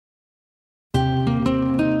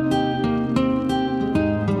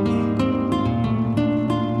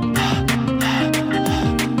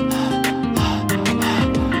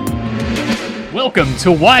Welcome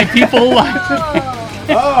to Why People Like...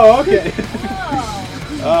 Oh, okay.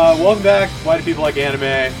 Welcome back, Why Do People Like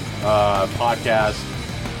Anime podcast.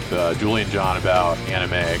 Julie and John about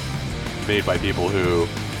anime made by people who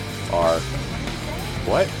are...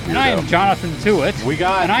 What? And I am Jonathan Tuitt.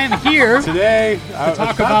 And I am here today to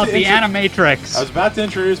talk about the Animatrix. I was about to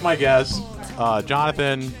introduce my guest,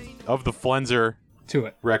 Jonathan of the Flenser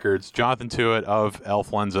Tuitt Records. Jonathan Tuitt of El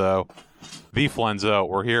Flenzo. The Flenzo.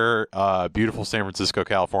 We're here, beautiful San Francisco,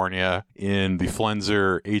 California, in the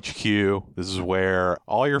Flenser HQ. This is where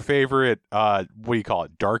all your favorite, what do you call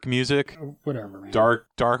it, dark music? Whatever, man.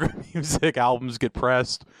 Dark music albums get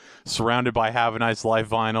pressed, surrounded by Have a Nice Life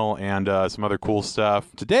vinyl and some other cool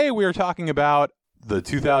stuff. Today we are talking about the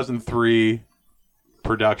 2003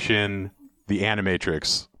 production, The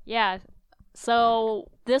Animatrix. Yeah, so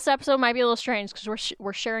this episode might be a little strange because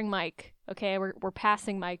we're sharing mic. Okay, we're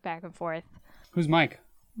passing mic back and forth. Who's Mike?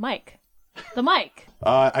 Mike. The mic.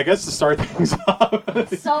 I guess to start things off,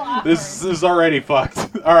 So awkward. this is already fucked.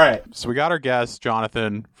 All right, so we got our guest,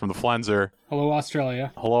 Jonathan from the Flenser. Hello,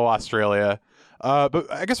 Australia. Hello, Australia. But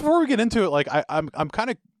I guess before we get into it, like I'm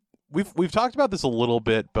kind of we've talked about this a little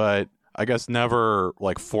bit, but I guess never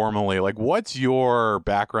like formally. Like, what's your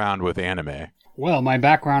background with anime? Well, my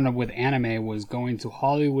background with anime was going to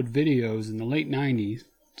Hollywood Videos in the late 90s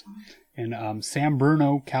in San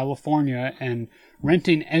Bruno, California, and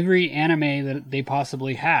renting every anime that they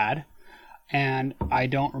possibly had, and I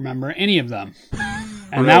don't remember any of them.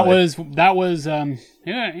 And Really? that was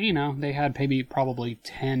yeah, you know, they had probably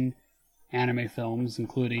 10 anime films,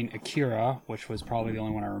 including Akira, which was probably the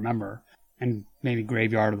only one I remember, and maybe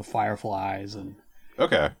Graveyard of the Fireflies, and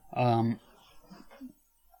Okay.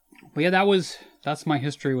 but yeah, that's my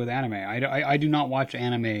history with anime. I do not watch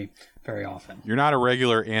anime very often. You're not a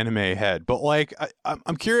regular anime head, but like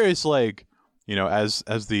I'm curious, like, you know, as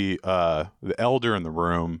the elder in the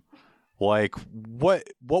room, like what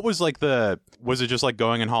was like was it just like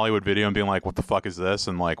going in Hollywood Video and being like, what the fuck is this,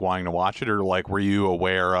 and like wanting to watch it, or like were you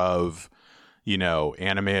aware of, you know,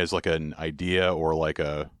 anime as like an idea or like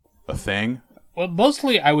a thing? Well,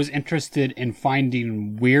 mostly I was interested in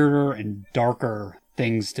finding weirder and darker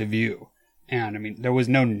things to view. And I mean, there was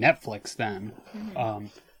no Netflix then.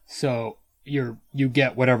 So you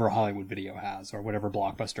get whatever Hollywood Video has or whatever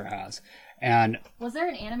Blockbuster has. And Was there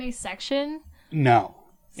an anime section? no.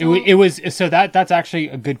 So- It was so that's actually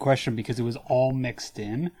a good question because it was all mixed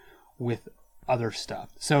in with other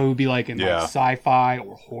stuff. So it would be like in Yeah. like sci-fi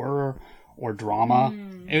or horror or drama.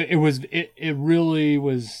 It really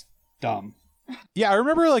was dumb. Yeah, I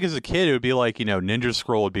remember like as a kid, it would be like, you know, Ninja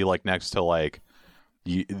Scroll would be like next to like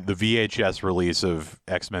the VHS release of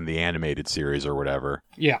X-Men the Animated Series or whatever.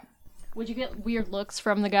 Yeah. Would you get weird looks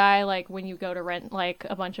from the guy, like, when you go to rent, like,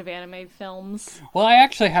 a bunch of anime films? Well, I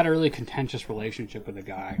actually had a really contentious relationship with the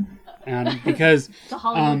guy, and because The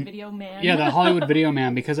Hollywood Video Man. yeah, the Hollywood Video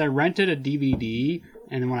Man, because I rented a DVD,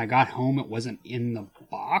 and then when I got home, it wasn't in the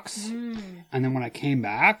box, and then when I came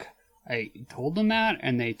back, I told them that,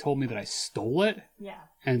 and they told me that I stole it, Yeah.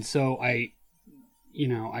 and so I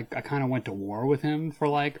kind of went to war with him for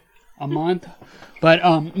like a month, but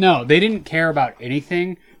no, they didn't care about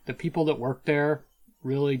anything. The people that worked there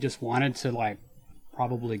really just wanted to like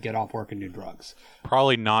probably get off work and do drugs.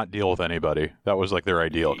 Probably not deal with anybody. That was like their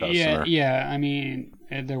ideal customer. Yeah. I mean,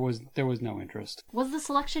 there was no interest. Was the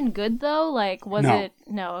selection good, though? Like, was No. it...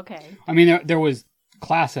 No, okay. I mean, there was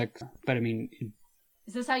classic, but I mean,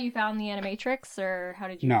 Is this how you found the Animatrix, or how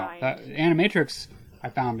did you no. find... Animatrix I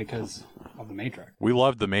found because of the Matrix. We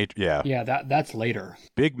loved the Matrix. Yeah. Yeah, that's later.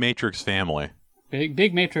 Big Matrix family.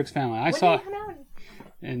 Big Matrix family. I When saw did it come out?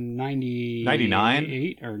 in 98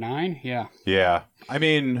 99? or 9. Yeah, Yeah. I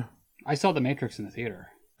mean, I saw the Matrix in the theater.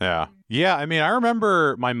 yeah. Yeah, I mean, I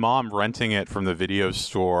remember my mom renting it from the video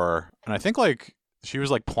store, and I think like she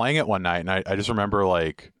was like playing it one night, and I just remember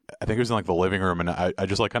like I think it was in like the living room, and I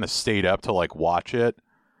just like kind of stayed up to like watch it,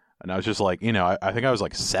 and I was just like, you know, I think I was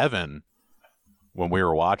like 7 when we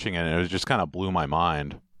were watching it, and it just kind of blew my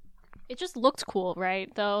mind. It just looked cool,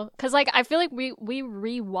 right, though? Because, like, I feel like we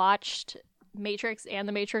rewatched Matrix and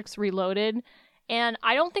The Matrix Reloaded, and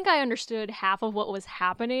I don't think I understood half of what was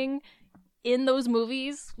happening in those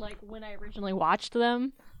movies, like, when I originally watched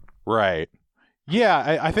them. Right.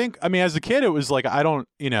 Yeah, I think, I mean, as a kid, it was like, I don't,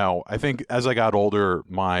 you know, I think as I got older,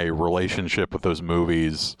 my relationship with those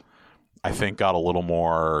movies, I think got a little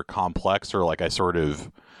more complex, or like I sort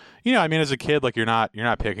of, you know, I mean, as a kid, like you're not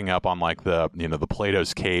picking up on like the, you know, the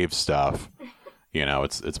Plato's Cave stuff. You know,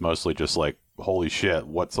 it's mostly just like, holy shit,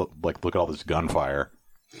 what's like, look at all this gunfire.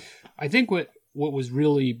 I think what was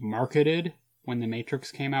really marketed when the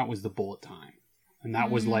Matrix came out was the bullet time, and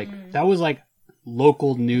that was like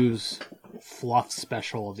local news fluff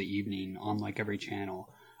special of the evening on like every channel,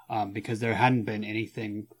 because there hadn't been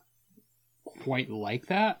anything quite like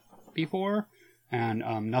that before, and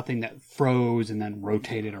nothing that froze and then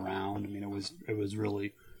rotated around. I mean, it was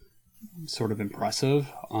really sort of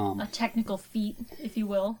impressive. A technical feat, if you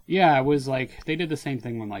will. Yeah, it was like they did the same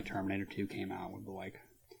thing when like Terminator 2 came out with the like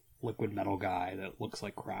liquid metal guy that looks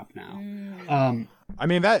like crap now. I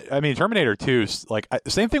mean Terminator 2, like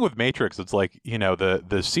same thing with Matrix. It's like, you know, the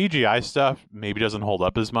CGI stuff maybe doesn't hold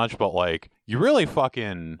up as much, but like you really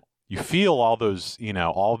you feel all those, you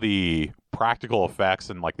know, all the practical effects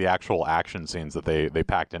and like the actual action scenes that they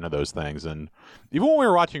packed into those things. And even when we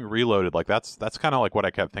were watching Reloaded, like that's kind of like what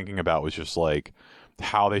I kept thinking about, was just like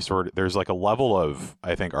how there's like a level of,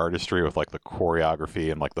 I think, artistry with like the choreography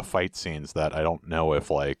and like the fight scenes that I don't know if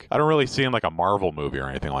like I don't really see in like a Marvel movie or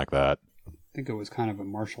anything like that. I think it was kind of a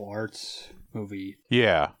martial arts movie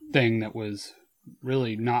thing that was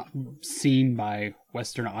really not seen by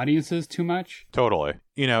Western audiences too much. Totally.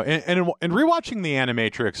 You know, and rewatching the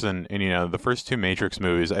Animatrix and you know, the first two Matrix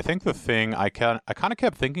movies, I think the thing I kind of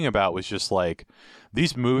kept thinking about was just like,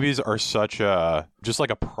 these movies are just like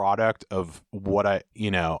a product of what I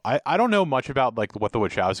don't know much about like what the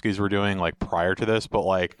Wachowskis were doing like prior to this, but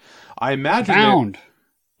like I imagine Bound.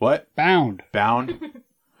 What? Bound.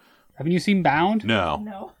 Haven't you seen Bound?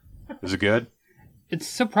 No. Is it good? It's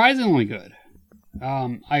surprisingly good.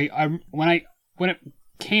 When it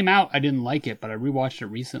came out, I didn't like it, but I rewatched it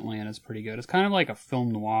recently and it's pretty good. It's kind of like a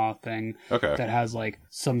film noir thing that has like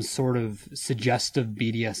some sort of suggestive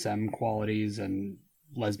BDSM qualities and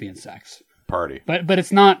lesbian sex. Party. But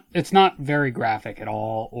it's not very graphic at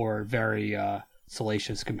all or very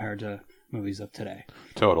salacious compared to movies of today.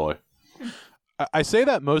 Totally. I say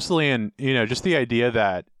that mostly in, you know, just the idea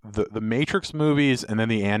that the Matrix movies and then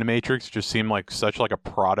the Animatrix just seem like such like a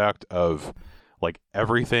product of like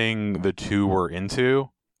everything the two were into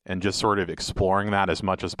and just sort of exploring that as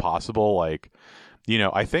much as possible. Like, you know,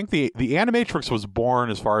 I think the Animatrix was born,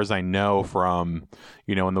 as far as I know, from,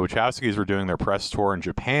 you know, when the Wachowskis were doing their press tour in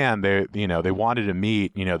Japan, they wanted to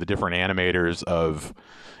meet, you know, the different animators of,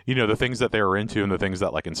 you know, the things that they were into and the things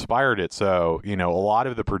that like inspired it. So, you know, a lot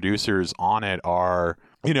of the producers on it are,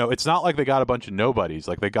 you know, it's not like they got a bunch of nobodies.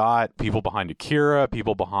 Like they got people behind Akira,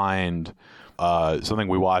 people behind something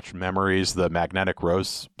we watched, Memories, the Magnetic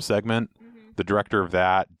Rose segment. Mm-hmm. The director of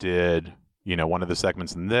that did, you know, one of the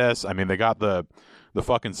segments in this. I mean, they got the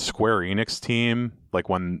fucking Square Enix team, like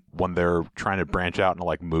when they're trying to branch out into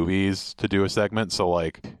like movies to do a segment. So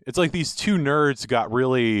like, it's like these two nerds got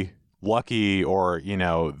really lucky, or, you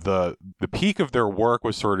know, the peak of their work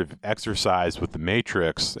was sort of exercised with the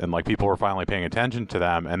Matrix, and like people were finally paying attention to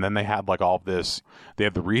them. And then they had like all this, they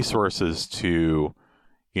have the resources to,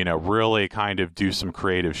 you know, really kind of do some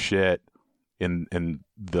creative shit in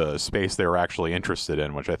the space they were actually interested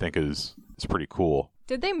in, which I think is pretty cool.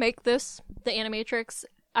 Did they make this, the Animatrix?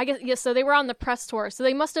 I guess, yes, so they were on the press tour, so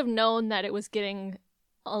they must have known that it was getting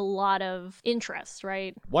a lot of interest,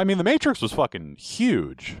 right? Well, I mean, the Matrix was fucking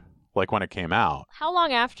huge, like when it came out. How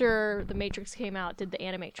long after the Matrix came out did the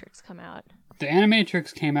Animatrix come out? The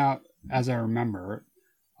Animatrix came out, as I remember,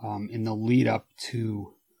 in the lead up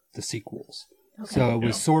to the sequels. Okay. So it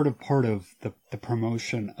was sort of part of the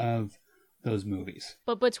promotion of those movies.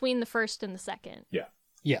 But between the first and the second? Yeah.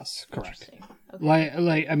 Yes, correct. Okay.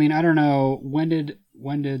 Like I mean, I don't know, when did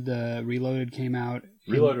the Reloaded came out?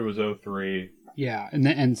 Reloaded was 2003. Yeah,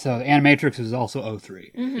 and so the Animatrix was also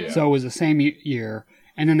 2003. Mm-hmm. Yeah. So it was the same year.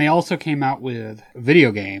 And then they also came out with a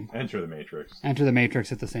video game, Enter the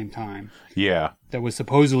Matrix, at the same time. Yeah. That was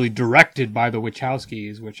supposedly directed by the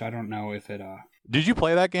Wachowskis, which I don't know if it... Did you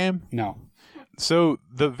play that game? No. So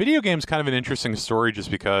the video game's kind of an interesting story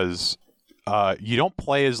just because you don't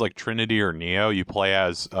play as like Trinity or Neo. You play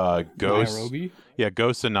as Ghost. Nairobi? Yeah,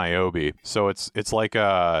 Ghost and Niobe. So it's like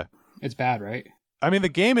It's bad, right? I mean, the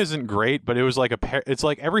game isn't great, but it was like it's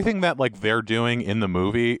like everything that like they're doing in the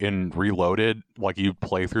movie in Reloaded, like you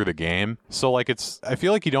play through the game. So like I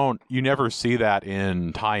feel like you never see that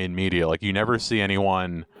in tie-in media. Like you never see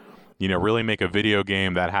anyone, you know, really make a video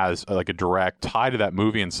game that has like a direct tie to that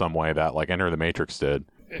movie in some way that like Enter the Matrix did.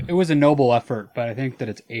 It was a noble effort, but I think that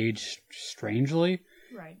it's aged strangely.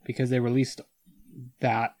 Right. Because they released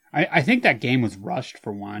that. I think that game was rushed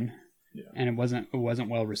for one. Yeah. And it wasn't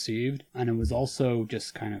well received, and it was also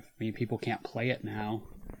just kind of, I mean, people can't play it now.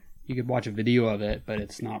 You could watch a video of it, but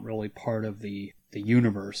it's not really part of the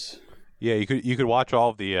universe. Yeah, you could watch all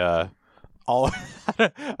of the all.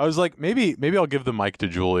 I was like, maybe I'll give the mic to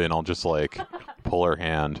Julie and I'll just like pull her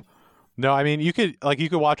hand. No, I mean you could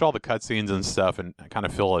watch all the cutscenes and stuff and kind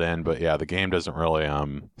of fill it in, but yeah, the game doesn't really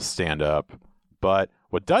stand up. But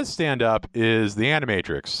what does stand up is the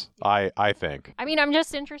Animatrix, I think. I mean, I'm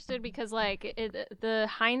just interested because like the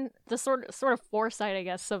sort of foresight, I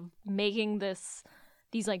guess, of making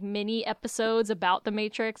these like mini episodes about the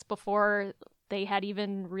Matrix before they had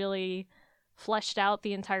even really fleshed out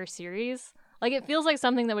the entire series. Like, it feels like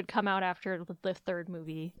something that would come out after the third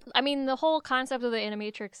movie. I mean, the whole concept of the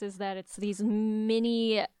Animatrix is that it's these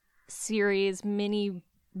mini series, mini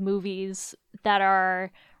movies that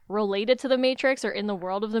are related to the Matrix or in the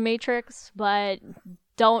world of the Matrix, but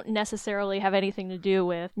don't necessarily have anything to do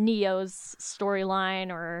with Neo's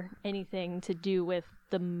storyline or anything to do with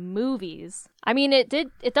the movies. I mean, it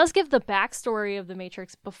does give the backstory of the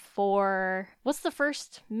Matrix before. What's the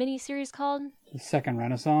first miniseries called? The Second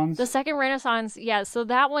Renaissance. The Second Renaissance, yeah. So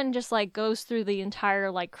that one just like goes through the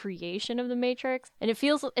entire like creation of the Matrix, and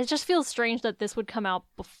it just feels strange that this would come out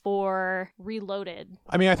before Reloaded.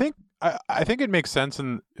 I mean, I think it makes sense,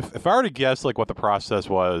 and if I were to guess like what the process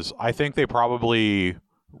was, I think they probably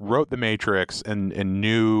wrote The Matrix and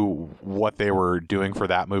knew what they were doing for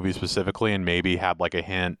that movie specifically, and maybe had like a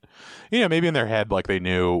hint, maybe in their head, like they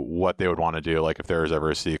knew what they would want to do, like if there was ever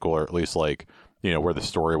a sequel, or at least like, where the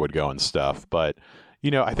story would go and stuff. But,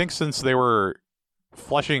 I think since they were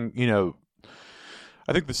fleshing,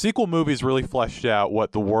 I think the sequel movies really fleshed out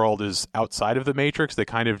what the world is outside of the Matrix. They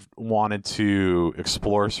kind of wanted to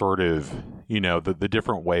explore sort of, the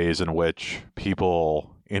different ways in which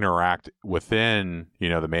people interact within,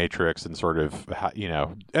 the Matrix, and sort of,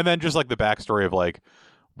 and then just like the backstory of like,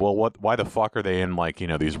 well, why the fuck are they in like,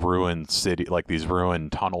 these ruined city, like these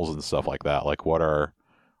ruined tunnels and stuff like that? Like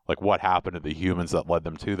what happened to the humans that led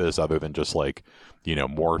them to this, other than just like,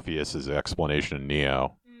 Morpheus's explanation in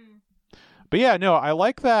Neo. But yeah, no, I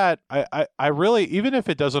like that. I really, even if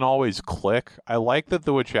it doesn't always click, I like that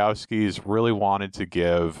the Wachowskis really wanted to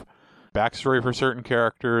give backstory for certain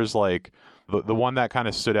characters. Like the one that kind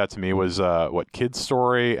of stood out to me was Kid's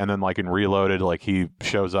story, and then like in Reloaded, like he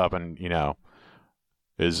shows up and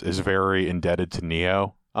is very indebted to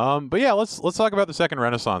Neo. But yeah, let's talk about the Second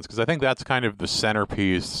Renaissance, because I think that's kind of the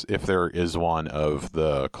centerpiece, if there is one, of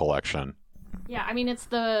the collection. Yeah, I mean, it's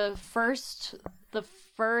the first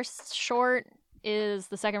short is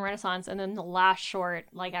the Second Renaissance, and then the last short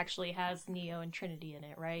like actually has Neo and Trinity in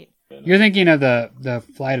it, right? You're thinking of the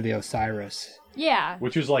Flight of the Osiris. Yeah.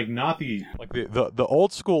 Which is like not the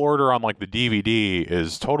old school order on like the DVD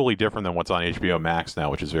is totally different than what's on HBO Max now,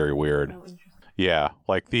 which is very weird. Oh, yeah,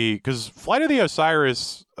 like because Flight of the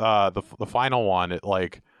Osiris, the final one, it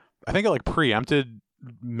like I think it like preempted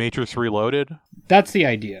Matrix Reloaded. That's the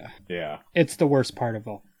idea. Yeah. It's the worst part of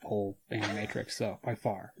the whole Animatrix, though, by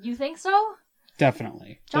far. You think so?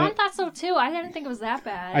 Definitely. John thought so too. I didn't think it was that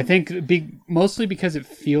bad. I think mostly because it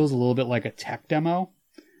feels a little bit like a tech demo,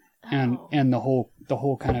 and the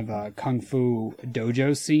whole kind of kung fu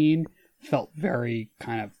dojo scene felt very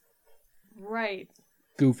kind of right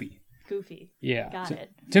goofy. Yeah. Got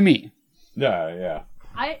it. To me. Yeah.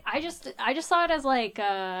 I just saw it as like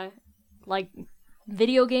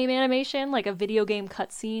video game animation, like a video game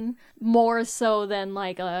cutscene, more so than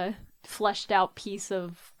like a fleshed out piece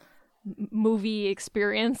of movie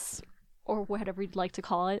experience, or whatever you'd like to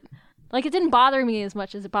call it. Like, it didn't bother me as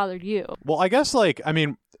much as it bothered you. Well, I guess like, I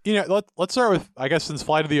mean, let's start with, I guess, since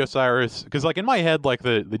Flight of the Osiris, because like in my head, like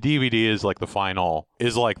the DVD is like the final,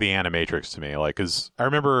 is like the Animatrix to me. Like, because I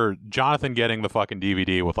remember Jonathan getting the fucking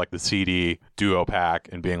DVD with like the CD duo pack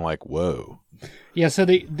and being like, whoa. Yeah, so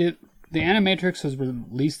the Animatrix was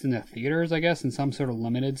released in the theaters, I guess, in some sort of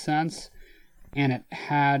limited sense, and it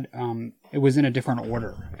had it was in a different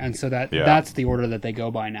order, and so that's the order that they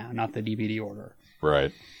go by now, not the DVD order.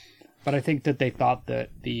 Right. But I think that they thought that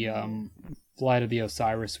the Flight of the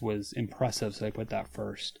Osiris was impressive, so they put that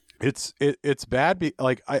first. It's bad.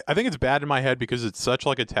 I think it's bad in my head because it's such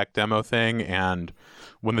like a tech demo thing, and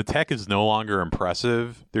when the tech is no longer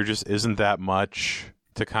impressive, there just isn't that much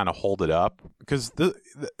to kind of hold it up. Because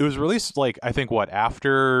it was released like I think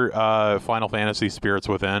after Final Fantasy Spirits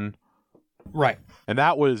Within. Right. And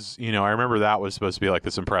that was, I remember that was supposed to be like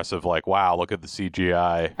this impressive, like, wow, look at the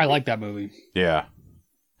CGI. I like that movie. Yeah.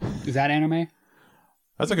 Is that anime?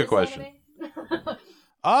 That's a good question.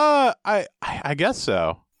 I guess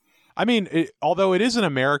so. I mean, although it is an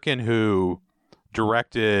American who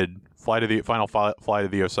directed Flight of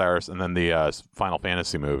the Osiris and then the Final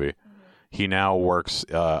Fantasy movie. He now works,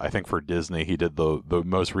 I think, for Disney. He did the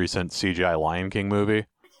most recent CGI Lion King movie.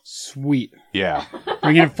 Sweet. Yeah.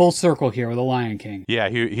 Bringing it full circle here with the Lion King. Yeah,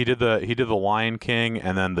 he did the Lion King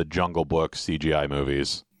and then the Jungle Book CGI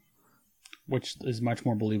movies, which is much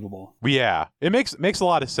more believable. Yeah, it makes a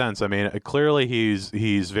lot of sense. I mean, clearly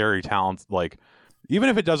he's very talented. Like, even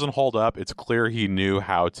if it doesn't hold up, it's clear he knew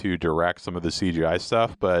how to direct some of the CGI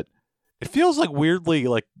stuff, but it feels like weirdly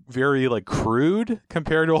like very like crude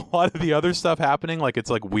compared to a lot of the other stuff happening. Like it's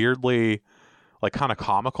like weirdly like kind of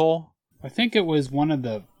comical. I think it was one of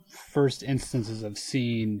the first instances of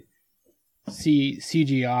seeing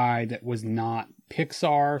CGI that was not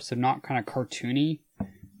Pixar, so not kind of cartoony.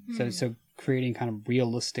 So creating kind of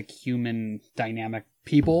realistic human dynamic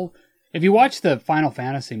people. If you watch the Final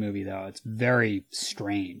Fantasy movie, though, it's very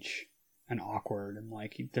strange and awkward, and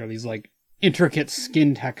like there are these like intricate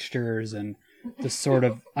skin textures and this sort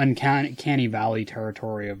of uncanny valley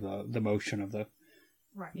territory of the motion of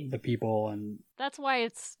the people, and that's why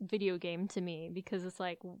it's video game to me, because it's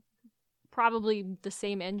like probably the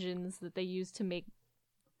same engines that they use to make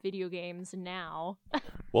video games now.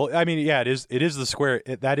 Well, I mean, yeah, it is the Square.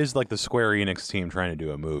 That is like the Square Enix team trying to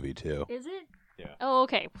do a movie too. Is it? Yeah. Oh,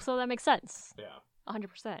 okay. So that makes sense. Yeah.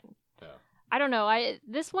 100%. Yeah. I don't know.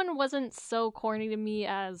 This one wasn't so corny to me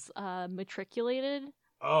as Matriculated.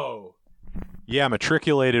 Oh. Yeah,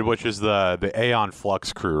 Matriculated, which is the Aeon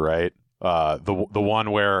Flux crew, right? The one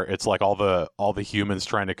where it's like all the humans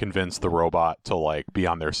trying to convince the robot to like be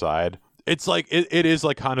on their side. It's like it is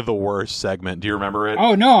like kind of the worst segment. Do you remember it?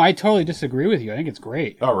 Oh no, I totally disagree with you. I think it's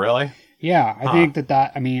great. Oh really? Yeah, I think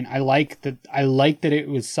that I mean, I like that it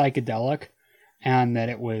was psychedelic, and that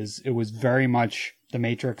it was very much the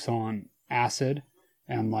Matrix on acid,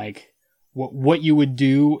 and like what you would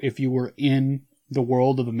do if you were in the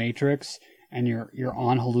world of the Matrix and you're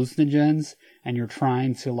on hallucinogens and you're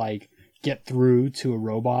trying to like get through to a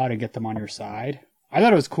robot and get them on your side. I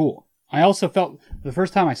thought it was cool. I also felt the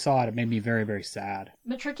first time I saw it, it made me very, very sad.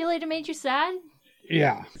 Matriculated made you sad?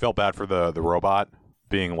 Yeah. Felt bad for the robot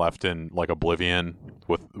being left in like oblivion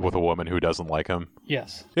with a woman who doesn't like him.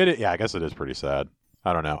 Yes. Yeah, I guess it is pretty sad.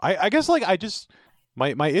 I don't know. I guess like I just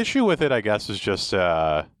my issue with it, I guess, is just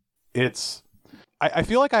it's I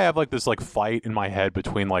feel like I have like this like fight in my head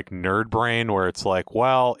between like nerd brain where it's like,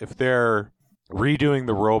 well, if they're redoing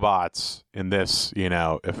the robots in this, you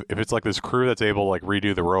know, if it's like this crew that's able to like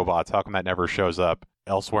redo the robots, how come that never shows up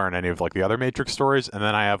elsewhere in any of like the other Matrix stories? And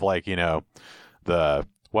then I have like, you know,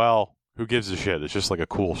 who gives a shit? It's just like a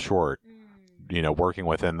cool short, you know, working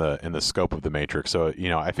within the scope of the Matrix. So, you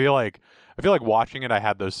know, I feel like watching it, I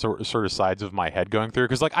had those sort of sides of my head going through,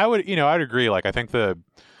 because like I'd agree. Like I think the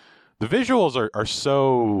visuals are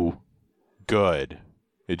so good,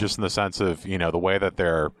 just in the sense of, you know, the way that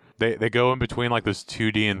they go in between like this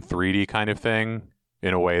 2D and 3D kind of thing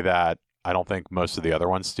in a way that I don't think most of the other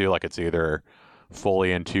ones do. Like it's either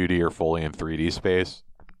fully in 2D or fully in 3D space.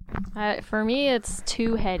 For me, it's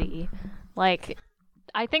too heady. Like,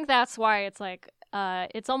 I think that's why it's like,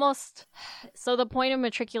 it's almost, so the point of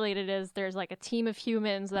Matriculated is there's like a team of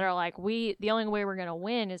humans that are like, the only way we're going to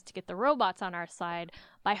win is to get the robots on our side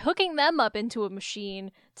by hooking them up into a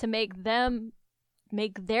machine to make them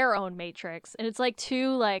make their own Matrix. And it's like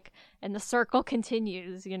too like, and the circle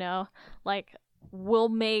continues, you know, like we'll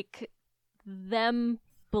make them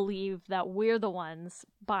believe that we're the ones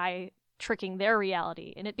by tricking their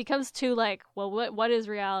reality. And it becomes too like, well, what is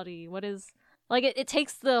reality? What is, like, it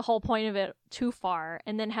takes the whole point of it too far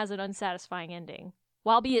and then has an unsatisfying ending.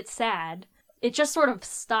 While be it sad, it just sort of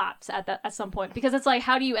stops at some point, because it's like,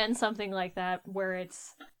 how do you end something like that where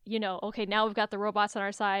it's, you know, okay, now we've got the robots on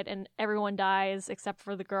our side and everyone dies except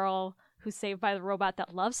for the girl who's saved by the robot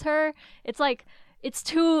that loves her. It's like, it's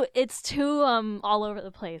too all over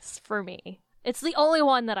the place for me. It's the only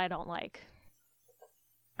one that I don't like.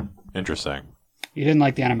 Interesting. You didn't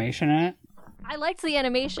like the animation in it? I liked the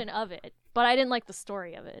animation of it, but I didn't like the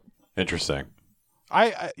story of it. Interesting.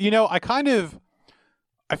 I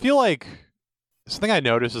feel like something I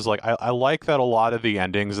noticed is like I like that a lot of the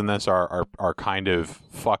endings in this are kind of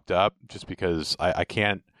fucked up, just because I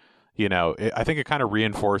can't, you know, I think it kind of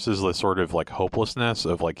reinforces the sort of like hopelessness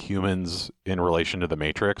of like humans in relation to the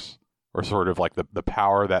Matrix, or sort of like the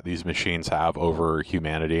power that these machines have over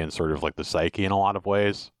humanity and sort of like the psyche in a lot of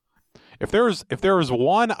ways. If there was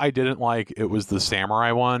one I didn't like, it was the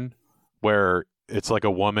samurai one, where it's like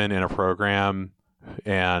a woman in a program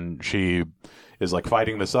and she is like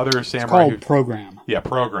fighting this other samurai. It's called Program. Yeah,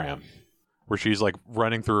 Program. Where she's like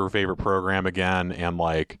running through her favorite program again, and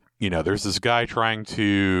like, you know, there's this guy trying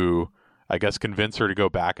to, I guess, convince her to go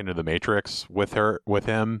back into the Matrix with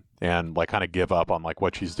him, and like kind of give up on like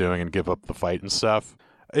what she's doing and give up the fight and stuff.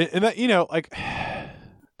 And that, you know, like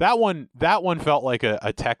that one felt like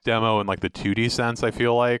a tech demo in like the 2D sense, I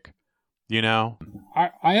feel like, you know.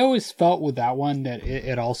 I always felt with that one that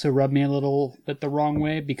it also rubbed me a little bit the wrong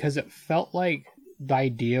way, because it felt like the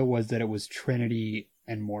idea was that it was Trinity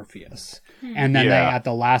and Morpheus. And then they, at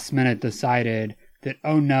the last minute, decided that,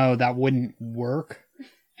 oh no, that wouldn't work,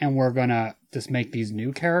 and we're gonna just make these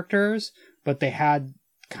new characters. But they had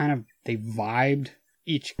they vibed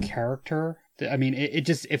each character. I mean,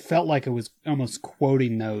 it felt like it was almost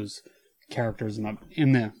quoting those characters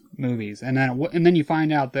in the movies, and then you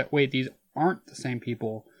find out that, wait, these aren't the same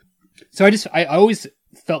people. So I always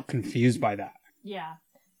felt confused by that. Yeah.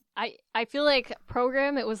 I feel like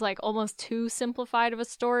Program, it was like almost too simplified of a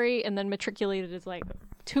story, and then Matriculated is like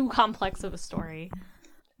too complex of a story.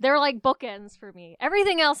 They're like bookends for me.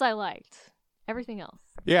 Everything else I liked. Everything else.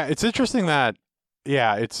 Yeah, it's interesting that,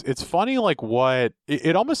 yeah, it's funny, like, what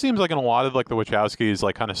it almost seems like in a lot of like the Wachowskis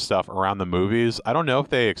like kind of stuff around the movies, I don't know if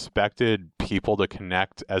they expected people to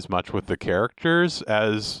connect as much with the characters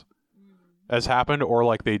as happened, or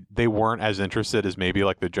like they weren't as interested as maybe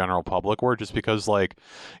like the general public were, just because, like,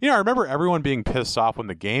 I remember everyone being pissed off when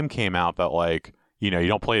the game came out that, like, you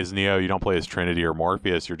don't play as Neo, you don't play as Trinity or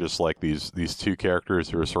Morpheus, you're just like these two characters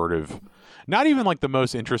who are sort of not even like the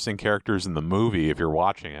most interesting characters in the movie if you're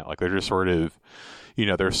watching it. Like, they're just sort of,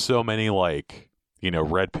 there's so many like,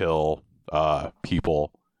 red pill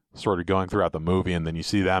people sort of going throughout the movie, and then you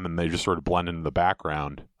see them and they just sort of blend into the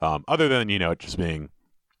background. Other than, it just being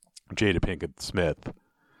Jada Pinkett Smith,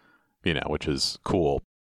 which is cool.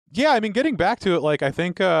 Yeah, I mean, getting back to it, like, I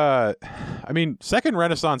think, Second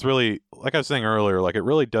Renaissance really, like I was saying earlier, like, it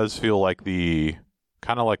really does feel like the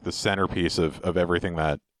kind of like the centerpiece of everything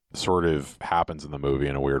that sort of happens in the movie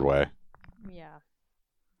in a weird way. Yeah,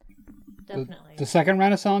 definitely. The Second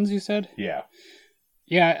Renaissance, you said? Yeah.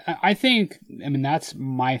 Yeah, I think, that's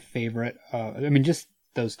my favorite. Just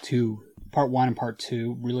those two, part 1 and part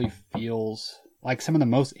 2, really feels like some of the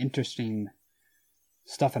most interesting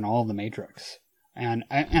stuff in all of the Matrix. And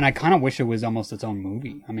I kind of wish it was almost its own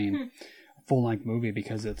movie. A full-length movie,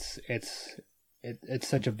 because it's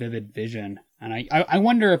such a vivid vision. And I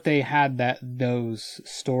wonder if they had those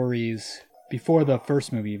stories before the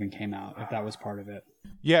first movie even came out, if that was part of it.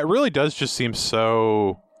 Yeah, it really does just seem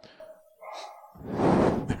so...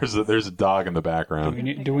 There's a dog in the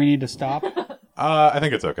background. Do we need to stop? I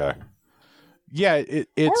think it's okay. Yeah,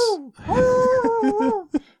 it's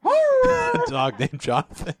a dog named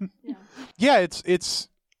Jonathan. Yeah, it's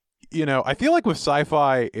I feel like with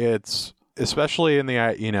sci-fi, it's especially in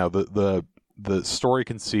the the story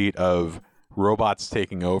conceit of robots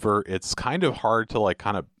taking over, it's kind of hard to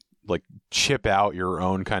kind of chip out your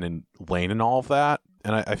own kind of lane and all of that.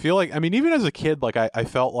 And I feel like, even as a kid, like I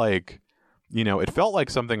felt like, it felt like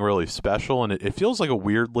something really special, and it feels like a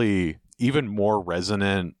weirdly even more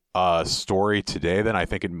resonant story today than I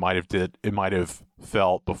think it might have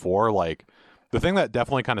felt before. Like, the thing that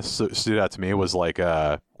definitely kind of stood out to me was where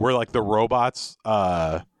the robots,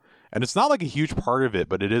 and it's not like a huge part of it,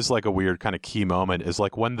 but it is like a weird kind of key moment, is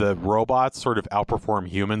like when the robots sort of outperform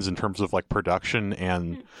humans in terms of production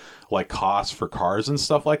and costs for cars and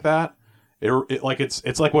stuff like that.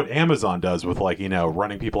 It's like what Amazon does with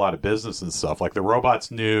running people out of business and stuff. Like, the robots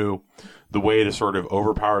knew the way to sort of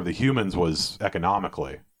overpower the humans was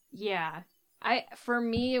economically. Yeah. For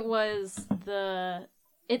me, it was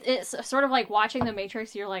it's sort of like watching The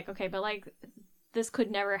Matrix. You're like, okay, but this could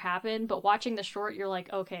never happen. But watching the short, you're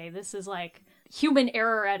like, okay, this is human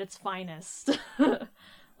error at its finest.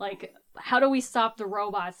 How do we stop the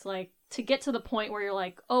robots? To get to the point where you're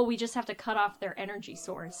like, oh, we just have to cut off their energy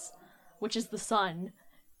source, which is the sun.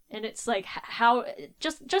 And it's how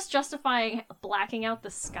just justifying blacking out the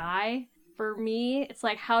sky, for me, it's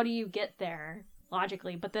how do you get there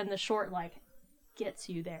logically? But then the short gets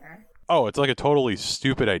you there. Oh, it's a totally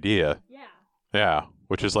stupid idea. Yeah. Yeah,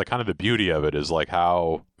 which is kind of the beauty of it, is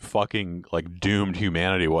how fucking doomed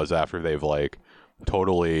humanity was after they've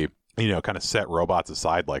totally kind of set robots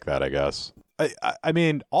aside like that, I guess. I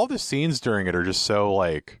mean, all the scenes during it are just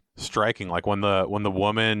so striking. When the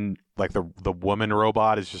woman, the woman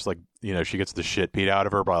robot is just she gets the shit beat out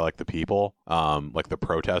of her by the people, the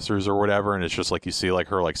protesters or whatever, and it's just you see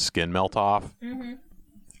her skin melt off. Mm-hmm.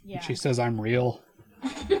 Yeah. She says, "I'm real."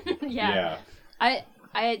 Yeah.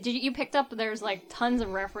 You picked up, there's tons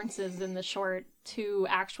of references in the short to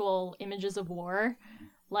actual images of war,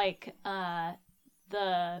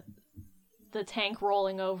 the tank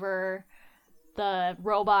rolling over, the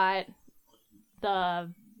robot,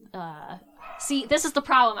 see, this is the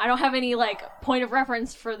problem. I don't have any point of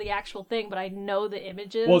reference for the actual thing, but I know the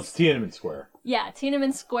images. Well, it's Tiananmen Square. Yeah,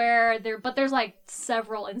 Tiananmen Square. But there's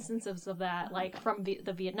several instances of that, from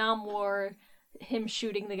the Vietnam War, him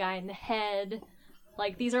shooting the guy in the head.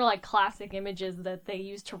 These are classic images that they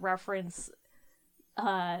use to reference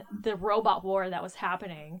the robot war that was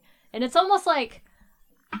happening. And it's almost like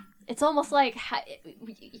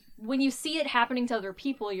when you see it happening to other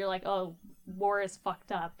people, you're like, oh, war is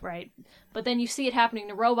fucked up, right? But then you see it happening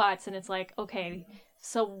to robots, and it's like, okay,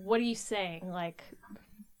 so what are you saying? Like,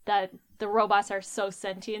 that the robots are so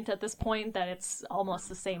sentient at this point that it's almost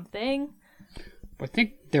the same thing? I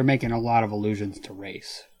think they're making a lot of allusions to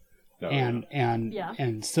race.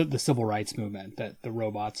 And so the civil rights movement, that the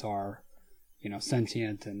robots are,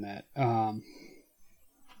 sentient, and that I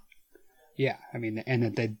mean, and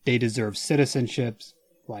that they deserve citizenships,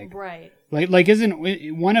 right, like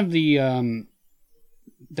isn't one of the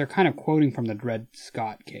they're kind of quoting from the Dred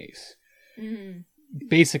Scott case,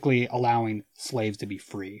 basically allowing slaves to be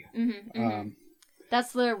free.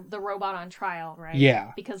 That's the robot on trial, right?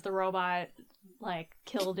 Yeah, because the robot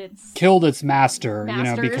killed its master,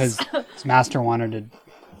 masters. Because its master wanted to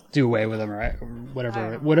do away with him, right?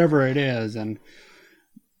 Whatever it is, and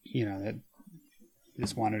that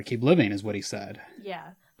just wanted to keep living, is what he said.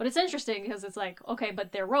 Yeah, but it's interesting because it's like, okay,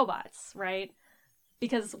 but they're robots, right?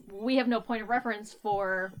 Because we have no point of reference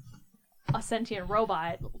for a sentient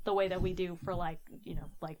robot the way that we do for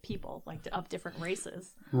people, of different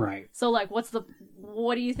races. Right. So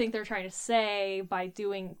what do you think they're trying to say by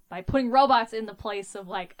putting robots in the place of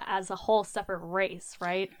as a whole separate race,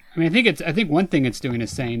 right? I mean, I think one thing it's doing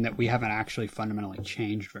is saying that we haven't actually fundamentally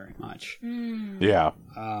changed very much. Yeah.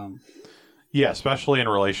 Yeah, especially in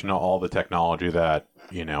relation to all the technology that,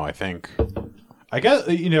 I guess,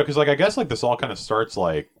 because I guess this all kind of starts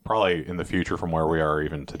probably in the future from where we are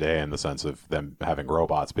even today, in the sense of them having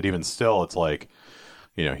robots. But even still, it's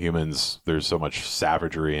humans, there's so much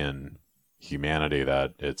savagery in humanity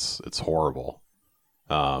that it's horrible.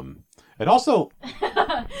 And also,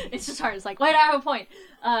 it's just hard. It's wait, I have a point.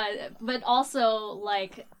 But also,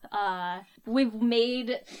 we've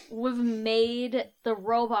made the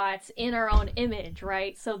robots in our own image,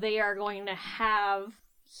 right? So they are going to have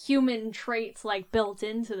human traits built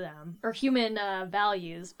into them, or human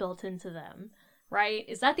values built into them, right?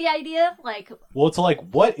 Is that the idea? Well, it's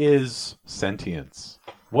what is sentience?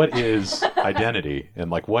 What is identity?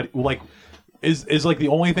 And what is the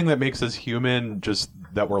only thing that makes us human just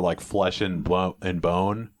that we're flesh and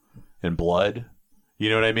bone and blood? You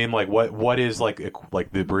know what I mean? What is the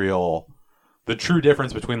true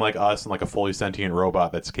difference between us and a fully sentient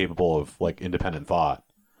robot that's capable of independent thought?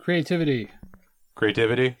 Creativity. I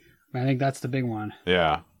think that's the big one.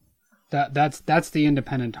 Yeah. That's the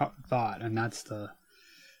independent thought, and that's the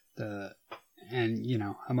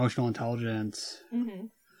emotional intelligence.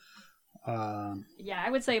 Yeah, I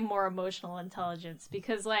would say more emotional intelligence,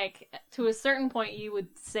 because to a certain point you would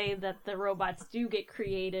say that the robots do get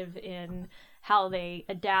creative in how they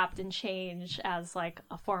adapt and change as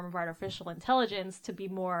a form of artificial intelligence to be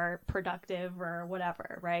more productive or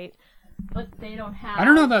whatever, right? But they don't have... I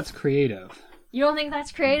don't know if that's creative. You don't think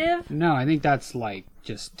that's creative? No, I think that's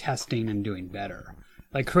just testing and doing better.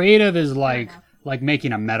 Creative is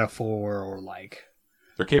making a metaphor, or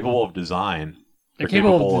they're capable of design. They're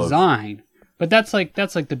capable of design, but that's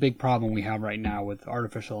the big problem we have right now with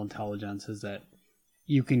artificial intelligence, is that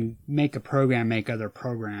you can make a program make other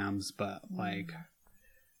programs, but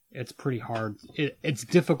it's pretty hard. It's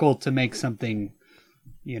difficult to make something,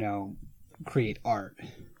 create art.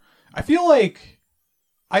 I think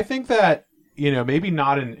that, maybe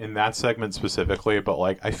not in that segment specifically, but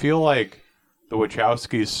I feel the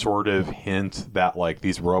Wachowskis sort of hint that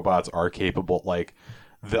these robots are capable,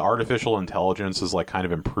 the artificial intelligence has kind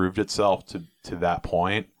of improved itself to that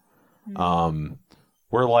point.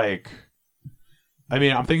 Where I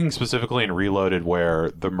mean, I'm thinking specifically in Reloaded,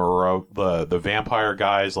 where the vampire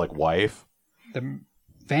guy's wife. You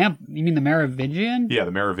mean the Merovingian? Yeah,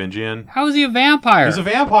 the Merovingian. How is he a vampire? He's a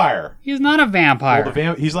vampire. He's not a vampire.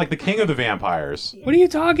 Well, he's the king of the vampires. What are you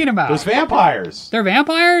talking about? There's vampires. They're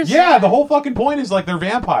vampires? Yeah, the whole fucking point is they're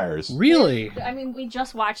vampires. Really? I mean, we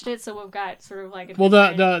just watched it, so we've got sort of a... Well,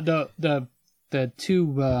 the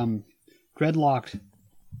two dreadlocked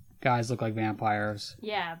guys look like vampires.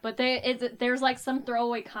 Yeah, but there's some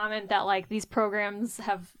throwaway comment that these programs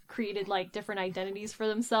have created different identities for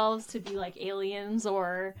themselves to be aliens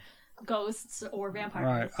or ghosts or vampires.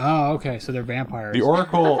 Right. Oh, okay. So they're vampires. The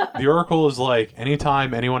Oracle is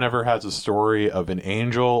anytime anyone ever has a story of an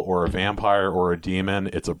angel or a vampire or a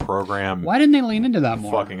demon, it's a program. Why didn't they lean into that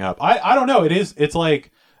more? Fucking up. I don't know. It's that's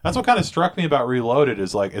what kind of struck me about Reloaded,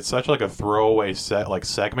 is it's such a throwaway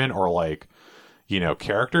segment or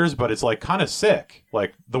characters, but it's kind of sick.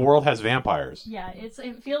 The world has vampires. Yeah, it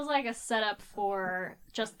feels like a setup for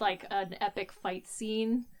just an epic fight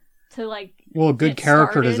scene to well, good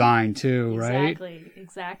character started. Design too, right?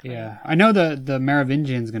 Exactly. Yeah, I know the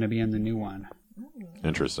Merovingian's going to be in the new one.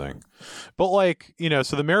 Interesting. But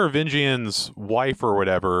so the Merovingian's wife or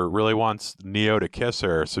whatever really wants Neo to kiss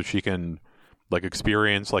her so she can like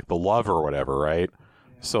experience like the love or whatever, right?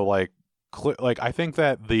 So like I think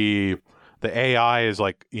that the AI is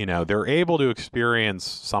like, you know, they're able to experience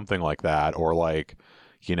something like that, or like,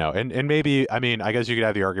 you know, and maybe, I mean, I guess you could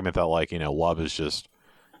have the argument that like, you know, love is just,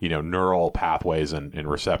 you know, neural pathways and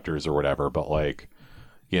receptors or whatever, but like,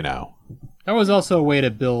 you know. That was also a way to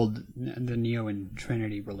build the Neo and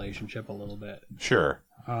Trinity relationship a little bit. Sure.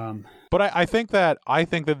 But I think that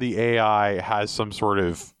the AI has some sort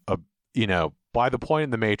of, you know, by the point in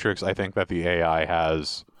the Matrix, I think that the AI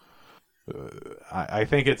has, I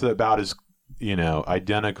think it's about as, you know,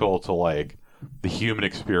 identical to like the human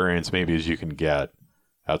experience maybe as you can get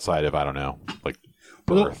outside of, I don't know, like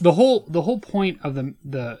birth. The whole point of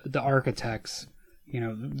the Architects, you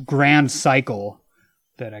know, grand cycle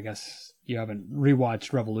that I guess you haven't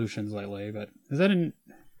rewatched Revolutions lately, but is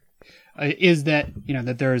that you know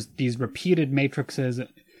that there's these repeated matrices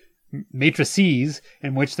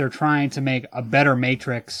in which they're trying to make a better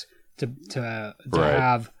matrix to Right.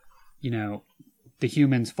 have, you know, the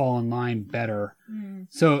humans fall in line better.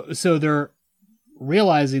 So they're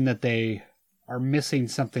realizing that they are missing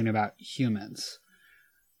something about humans,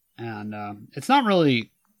 and it's not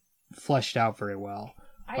really fleshed out very well.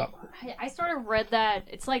 I sort of read that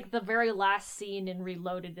it's like the very last scene in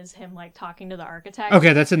Reloaded is him like talking to the architect.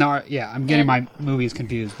 Okay, that's in the I'm getting my movies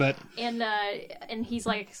confused, but and he's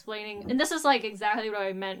like explaining, and this is like exactly what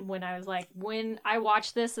I meant when I was like, when I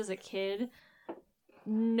watched this as a kid,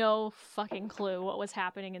 no fucking clue what was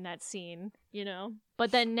happening in that scene, you know?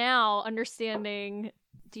 But then now understanding,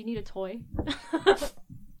 do you need a toy?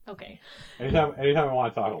 Okay. Anytime I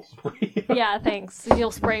want to talk, I'll spray you. Yeah, thanks.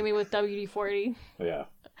 You'll spray me with WD-40. Yeah.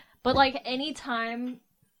 But like anytime,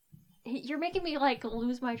 you're making me like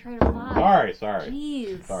lose my train of thought. Sorry.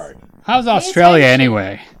 Jeez. Sorry. how's Australia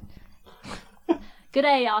anyway? Good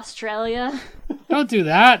day, Australia. Don't do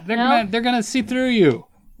that. No. They're gonna see through you.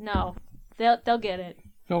 No, they'll get it.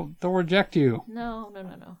 They'll reject you. No.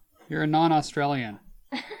 You're a non-Australian.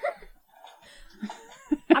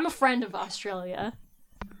 I'm a friend of Australia.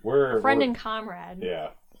 We're Friend and comrade. Yeah.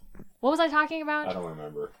 What was I talking about? I don't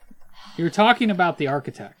remember. You were talking about the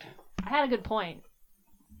Architect. I had a good point.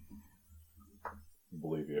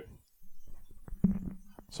 Believe you.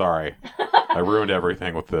 Sorry. I ruined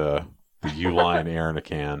everything with the U-line air in a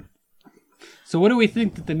can. So what do we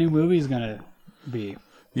think that the new movie is gonna be?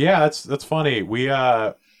 Yeah, that's funny. We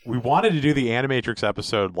wanted to do the Animatrix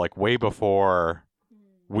episode like way before.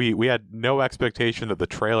 We had no expectation that the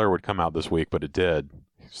trailer would come out this week, but it did.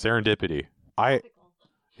 Serendipity. I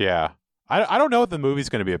don't know what the movie's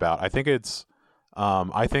going to be about. I think it's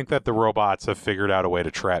I think that the robots have figured out a way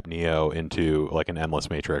to trap Neo into like an endless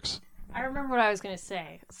matrix. I remember what I was going to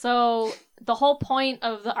say. So the whole point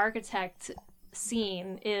of the architect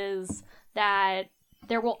scene is that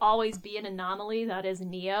there will always be an anomaly that is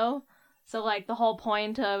Neo. So like the whole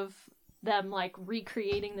point of them like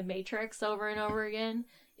recreating the Matrix over and over again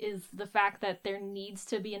is the fact that there needs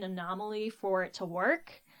to be an anomaly for it to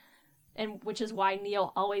work, and which is why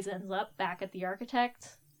Neo always ends up back at the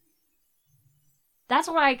architect. That's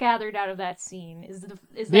what I gathered out of that scene, is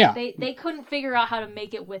that they couldn't figure out how to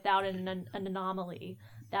make it without an anomaly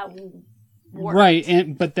that will work.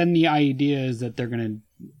 Right, but then the idea is that they're going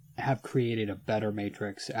to have created a better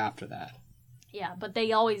Matrix after that. Yeah, but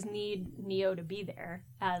they always need Neo to be there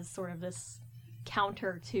as sort of this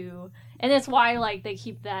counter to, and that's why like they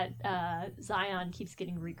keep that Zion keeps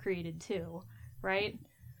getting recreated too, right?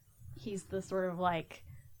 He's the sort of like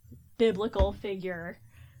biblical figure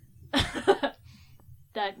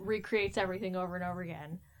that recreates everything over and over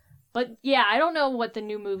again. But yeah, I don't know what the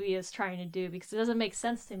new movie is trying to do, because it doesn't make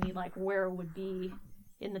sense to me like where it would be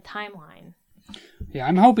in the timeline. Yeah,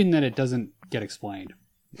 I'm hoping that it doesn't get explained.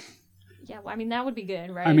 Yeah, well, I mean that would be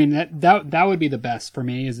good, right? I mean that would be the best for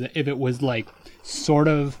me, is that if it was like sort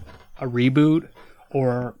of a reboot,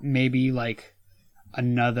 or maybe like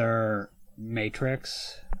another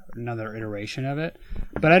Matrix, another iteration of it.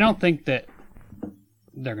 But I don't think that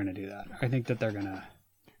they're going to do that. I think that they're going to...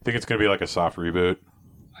 Think it's going to be like a soft reboot?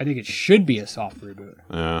 I think it should be a soft reboot.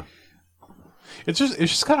 Yeah. It's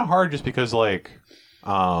just kind of hard, just because like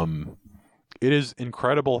it is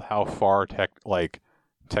incredible how far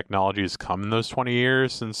technology has come in those 20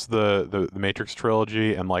 years since the Matrix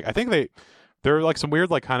trilogy, and like I think there are like some weird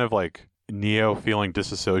like kind of like Neo feeling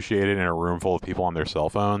disassociated in a room full of people on their cell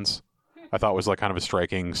phones. I thought was like kind of a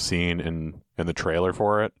striking scene in the trailer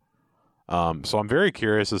for it. So I'm very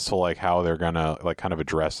curious as to like how they're gonna like kind of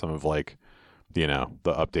address some of like, you know,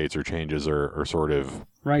 the updates or changes or sort of...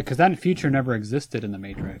 Right, because that feature never existed in the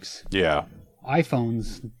Matrix. Yeah.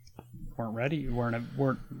 iPhones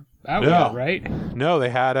weren't out No. yet, right? No, they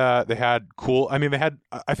had cool. I mean, they had.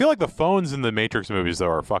 I feel like the phones in the Matrix movies though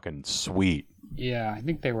are fucking sweet. Yeah, I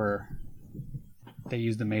think they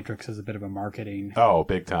used the Matrix as a bit of a marketing Oh,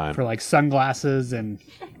 big time. for like sunglasses and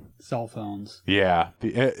cell phones. Yeah,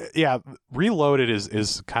 Reloaded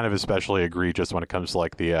is kind of especially egregious when it comes to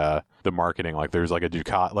like the marketing. Like there's like a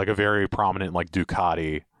Ducati, like a very prominent like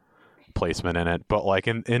Ducati placement in it. But like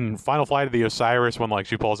in Final Flight of the Osiris, when like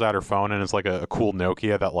she pulls out her phone and it's like a cool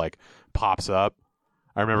Nokia that like pops up.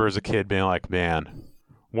 I remember as a kid being like, man,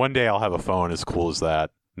 one day I'll have a phone as cool as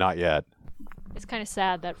that. Not yet. It's kind of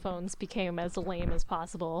sad that phones became as lame as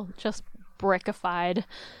possible, just brickified.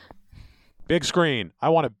 Big screen. I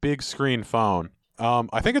want a big screen phone.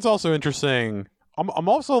 I think it's also interesting. I'm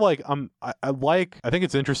also like I think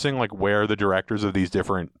it's interesting like where the directors of these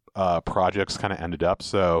different projects kind of ended up.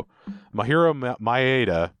 So Mahiro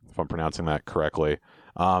Maeda, if I'm pronouncing that correctly,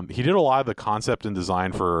 he did a lot of the concept and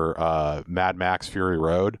design for Mad Max Fury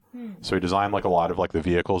Road. So he designed like a lot of like the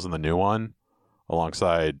vehicles in the new one,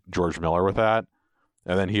 alongside George Miller with that.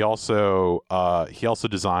 And then he also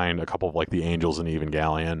designed a couple of like the Angels in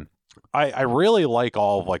Evangelion. I really like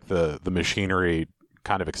all of like the machinery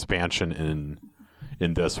kind of expansion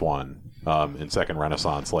in this one, in Second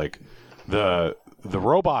Renaissance. Like the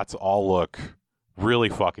robots all look really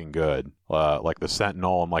fucking good. Like the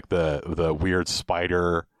Sentinel and like the weird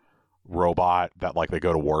spider robot that like they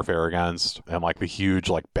go to warfare against, and like the huge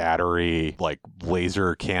like battery like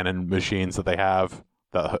laser cannon machines that they have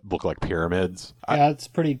that look like pyramids. Yeah, it's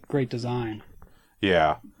pretty great design.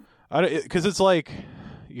 Yeah, because it's like,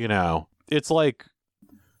 you know, it's like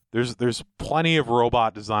there's plenty of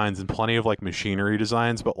robot designs and plenty of like machinery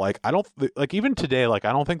designs, but like I don't like even today, like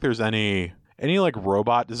I don't think there's any like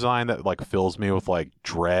robot design that like fills me with like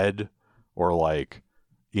dread, or like,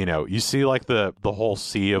 you know, you see like the whole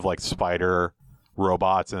sea of like spider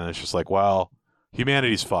robots and it's just like, well,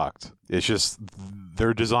 humanity's fucked. It's just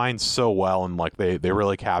they're designed so well, and like they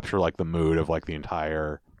really capture like the mood of like the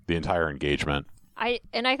entire engagement. I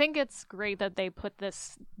think it's great that they put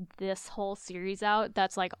this whole series out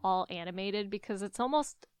that's like all animated, because it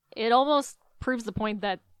almost proves the point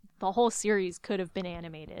that the whole series could have been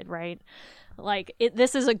animated, right? Like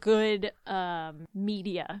this is a good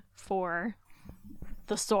media for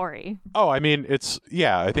the story. Oh, I mean,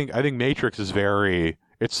 I think Matrix is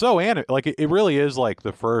it's so like it really is like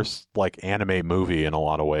the first like anime movie in a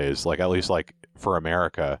lot of ways, like at least like for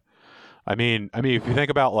America. I mean, if you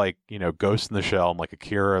think about like, you know, Ghost in the Shell and like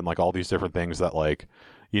Akira and like all these different things that like,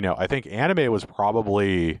 you know, I think anime was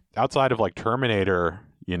probably outside of like Terminator,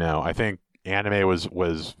 you know, I think anime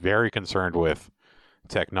was very concerned with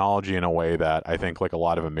technology in a way that I think like a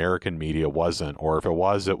lot of American media wasn't, or if it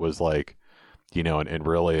was like, you know, and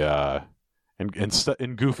really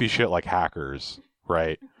and goofy shit like Hackers,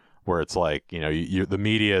 right? Where it's like, you know, the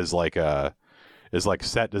media is like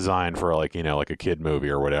set design for like, you know, like a kid movie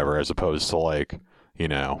or whatever, as opposed to like, you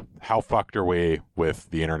know, how fucked are we with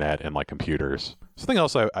the internet and like computers. Something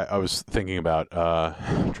else I was thinking about,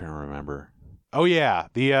 I'm trying to remember. Oh yeah,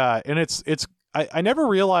 and it's I never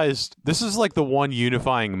realized this is like the one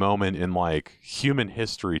unifying moment in like human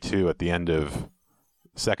history too, at the end of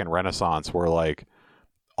Second Renaissance, where like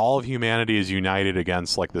all of humanity is united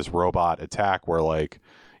against like this robot attack, where like,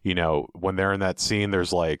 you know, when they're in that scene,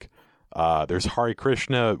 there's like there's Hare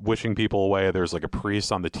Krishna wishing people away, there's like a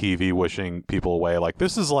priest on the TV wishing people away. Like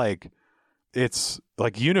this is like, it's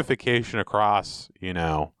like unification across, you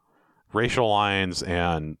know, racial lines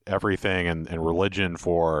and everything, and religion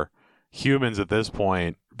for humans at this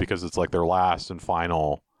point, because it's like their last and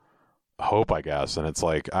final hope, I guess. And it's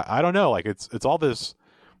like I don't know, like it's all these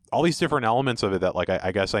different elements of it that like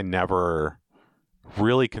I guess I never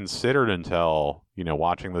really considered until, you know,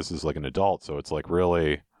 watching this as like an adult. So it's like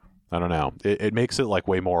really, I don't know, it makes it like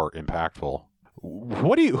way more impactful.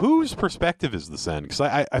 Whose perspective is this in? Because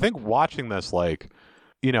I think watching this, like,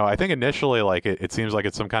 you know, I think initially like it seems like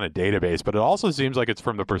it's some kind of database, but it also seems like it's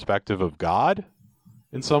from the perspective of God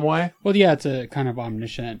in some way. Well, yeah, it's a kind of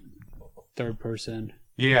omniscient third person.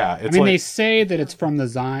 Yeah, I mean, they say that it's from the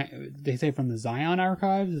Zion. They say from the Zion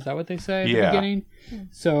archives. Is that what they say at the beginning?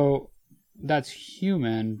 So that's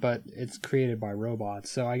human, but it's created by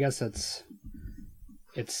robots. So I guess it's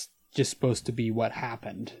just supposed to be what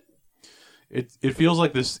happened. It feels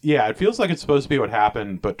like this. Yeah, it feels like it's supposed to be what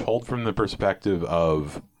happened, but told from the perspective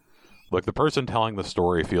of like the person telling the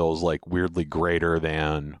story feels like weirdly greater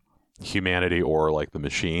than humanity or like the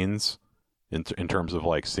machines in terms of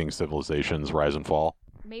like seeing civilizations rise and fall.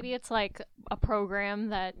 Maybe it's like a program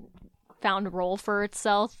that found a role for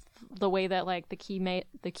itself, the way that like the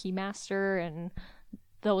Keymaster and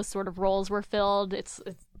those sort of roles were filled.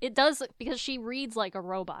 It does, because she reads like a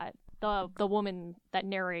robot. The woman that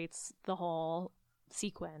narrates the whole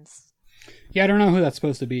sequence. Yeah, I don't know who that's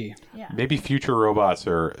supposed to be. Yeah. Maybe future robots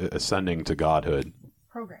are ascending to godhood.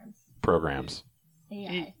 Programs.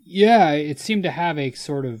 AI. Yeah, it seemed to have a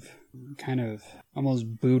sort of kind of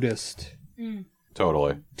almost Buddhist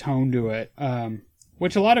Totally. tone to it,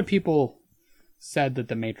 which a lot of people said that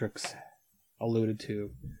The Matrix alluded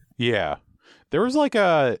to. Yeah. There was like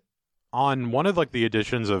on one of like the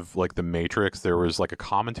editions of like The Matrix, there was like a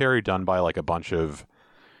commentary done by like a bunch of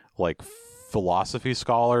like philosophy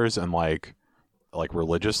scholars and like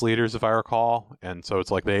religious leaders, if I recall. And so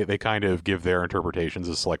it's like they kind of give their interpretations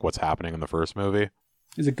as to like what's happening in the first movie.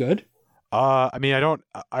 Is it good? I mean,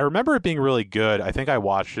 I remember it being really good. I think I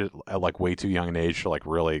watched it at like way too young an age to like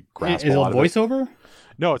really grasp Is a it lot of it. voiceover?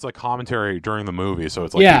 No, it's like commentary during the movie, so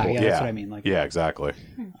it's like Yeah, people, that's what I mean. Like, yeah, exactly.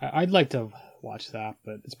 I'd like to watch that,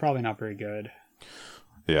 but it's probably not very good.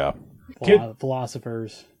 Yeah.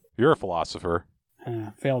 Philosophers, You're a philosopher,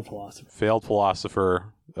 failed philosopher. failed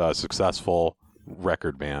philosopher, successful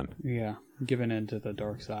record man, Yeah, given into the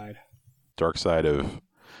dark side. dark side of.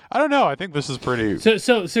 I don't know. I think this is pretty.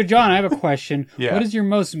 So, John, I have a question. Yeah. What is your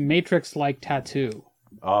most Matrix-like tattoo?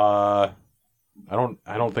 I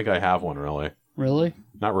don't think I have one really. Really?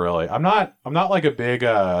 Not really. I'm not like a big.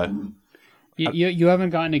 You haven't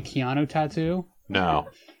gotten a Keanu tattoo? No.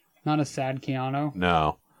 Not a sad Keanu?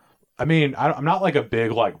 No. I mean, I'm not like a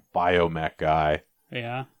big like biomech guy.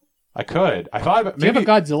 Yeah. I could. I thought about Do you maybe.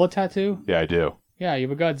 have a Godzilla tattoo? Yeah, I do. Yeah, you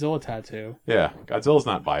have a Godzilla tattoo. Yeah, Godzilla's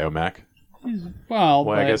not biomech. Well,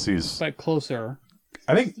 I guess he's. but closer.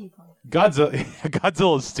 I think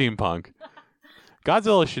Godzilla's steampunk.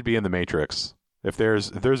 Godzilla should be in the Matrix. If there's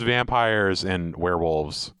vampires and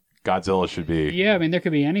werewolves, Godzilla should be. Yeah, I mean there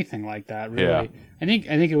could be anything like that. Really, Yeah. I think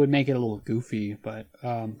it would make it a little goofy, but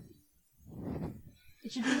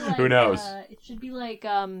It should be like, Who knows? It should be like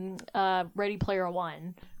Ready Player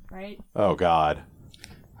One, right? Oh God,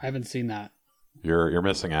 I haven't seen that. you're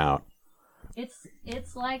missing out.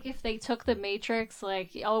 It's like if they took the Matrix,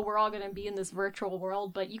 like, oh, we're all gonna be in this virtual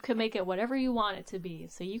world, but you can make it whatever you want it to be.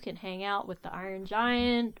 So you can hang out with the Iron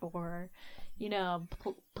Giant, or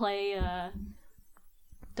play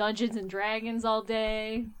Dungeons and Dragons all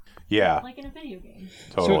day, Yeah, like in a video game.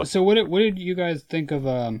 totally. So what did you guys think of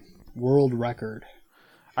World Record?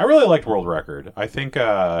 I really liked World Record. I think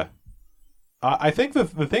the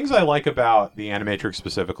things I like about the Animatrix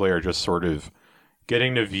specifically are just sort of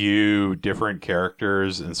getting to view different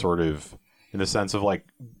characters and sort of in the sense of like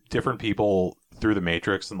different people through the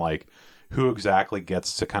Matrix and like who exactly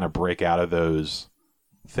gets to kind of break out of those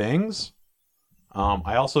things.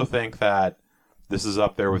 I also think that this is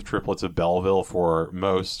up there with Triplets of Belleville for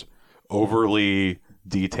most overly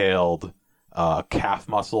detailed calf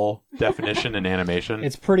muscle definition in animation.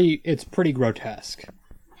 It's pretty grotesque.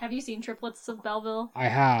 Have you seen Triplets of Belleville? I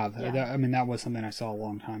have. Yeah. I mean, that was something I saw a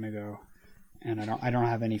long time ago, and I don't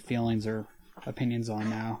have any feelings or opinions on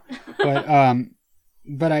now.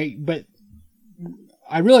 But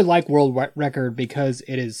I really like World Record because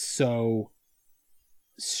it is so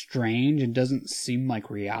strange and doesn't seem like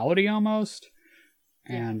reality almost.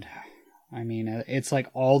 And I mean, it's like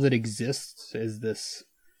all that exists is this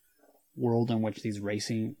world in which this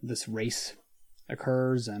race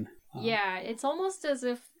occurs, and Yeah, it's almost as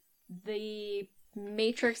if the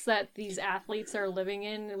matrix that these athletes are living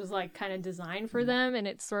in, it was like kind of designed for them, and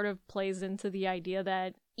it sort of plays into the idea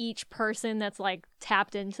that each person that's like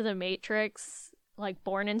tapped into the matrix, like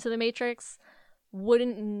born into the matrix,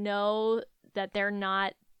 wouldn't know that they're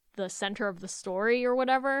not the center of the story or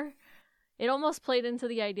whatever. It almost played into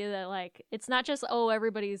the idea that like it's not just, oh,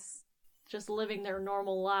 everybody's just living their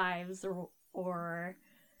normal lives or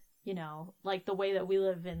you know, like the way that we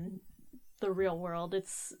live in the real world.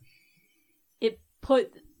 It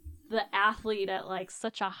put the athlete at like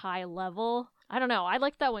such a high level. I don't know. I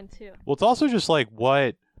like that one too. Well, it's also just like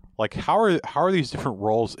how are these different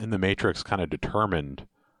roles in the Matrix kind of determined?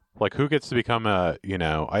 Like who gets to become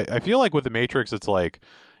I feel like with the Matrix it's like,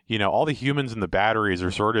 all the humans in the batteries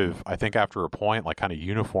are sort of, I think after a point, like kind of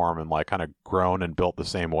uniform and like kind of grown and built the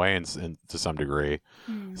same way and to some degree.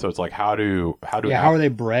 So it's like how are they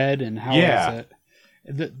bred and how is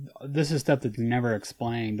it? This is stuff that's never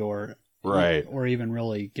explained or even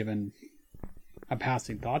really given a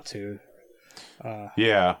passing thought to.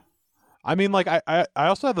 Yeah. I mean, like, I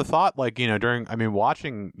also had the thought, like,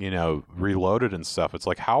 watching, Reloaded and stuff, it's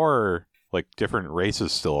like, how are, like, different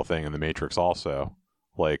races still a thing in the Matrix also?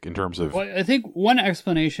 Like, in terms of... Well, I think one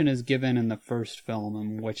explanation is given in the first film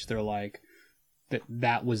in which they're like,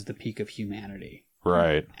 that was the peak of humanity.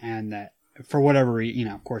 Right. And that for whatever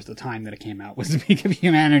of course, the time that it came out was the peak of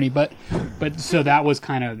humanity. But so that was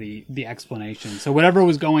kind of the explanation. So whatever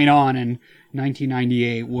was going on in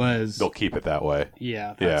 1998 was They'll keep it that way.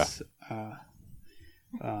 Yeah. That's,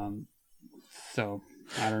 so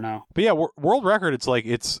I don't know. But yeah, World Record. It's like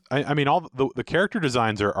I mean, all the character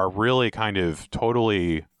designs are really kind of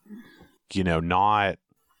totally, not.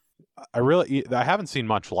 I haven't seen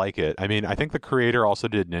much like it. I mean, I think the creator also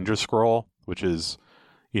did Ninja Scroll, which is,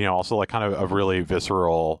 also like kind of a really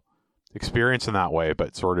visceral experience in that way,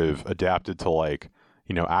 but sort of adapted to like,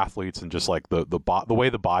 athletes and just like the way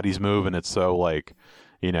the bodies move, and it's so like,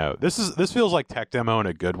 this feels like tech demo in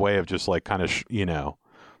a good way of just like kind of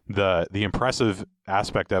the impressive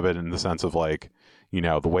aspect of it in the sense of like,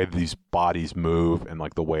 the way that these bodies move and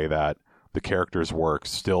like the way that the characters work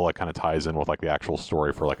still like kind of ties in with like the actual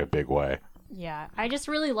story for like a big way. Yeah, I just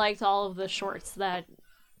really liked all of the shorts that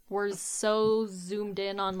were so zoomed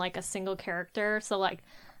in on like a single character. So like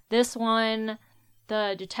this one,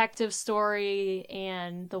 the detective story,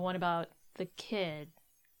 and the one about the kid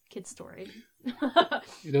story.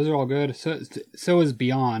 Those are all good. So is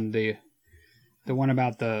Beyond, the one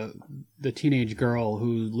about the teenage girl who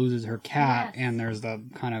loses her cat, yes. And there's the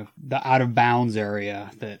kind of the out of bounds area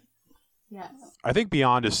that. Yes. I think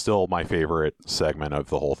Beyond is still my favorite segment of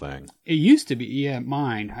the whole thing. It used to be, yeah,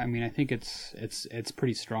 mine. I mean, I think it's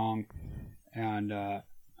pretty strong. And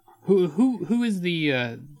who is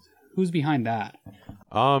the who's behind that?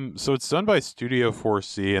 So it's done by Studio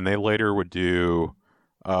 4C, and they later would do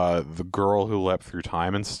The Girl Who Leapt Through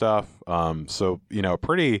Time and stuff. So a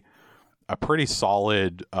pretty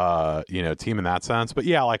solid team in that sense. But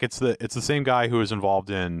yeah, like it's the same guy who was involved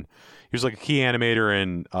in. He was like a key animator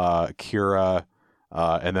in Akira,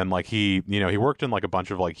 and then like he worked in like a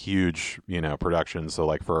bunch of like huge productions. So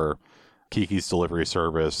like for Kiki's Delivery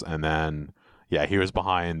Service, and then he was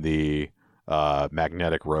behind the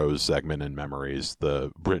Magnetic Rose segment in Memories,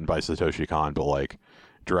 written by Satoshi Kon, but like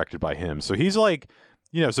directed by him. So he's like,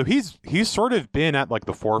 so he's sort of been at like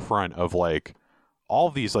the forefront of like all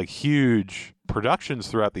of these like huge productions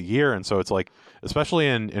throughout the year. And so it's like, especially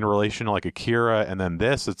in relation to like Akira and then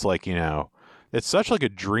this, it's like, it's such like a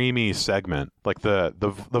dreamy segment. Like the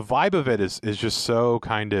vibe of it is just so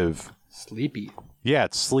kind of sleepy. Yeah,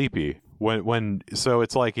 it's sleepy. So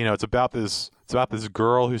it's like, it's about this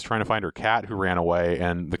girl who's trying to find her cat who ran away,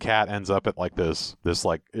 and the cat ends up at like this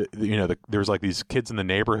like, there's like these kids in the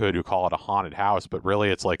neighborhood who call it a haunted house, but really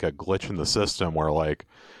it's like a glitch in the system where like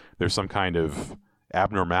there's some kind of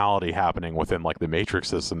abnormality happening within like the Matrix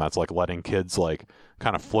system that's like letting kids like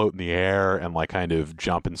kind of float in the air and like kind of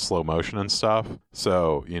jump in slow motion and stuff.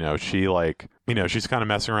 So she like she's kind of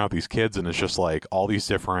messing around with these kids, and it's just like all these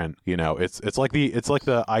different it's like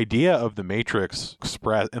the idea of the Matrix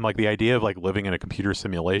express, and like the idea of like living in a computer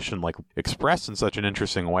simulation like expressed in such an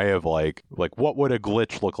interesting way of like what would a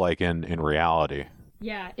glitch look like in reality.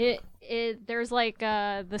 Yeah, there's like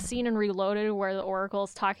the scene in Reloaded where the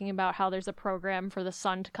Oracle's talking about how there's a program for the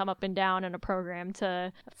sun to come up and down and a program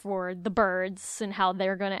for the birds and how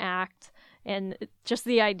they're going to act. And just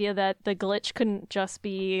the idea that the glitch couldn't just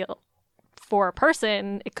be for a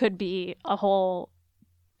person, it could be a whole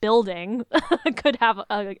building could have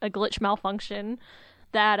a glitch malfunction.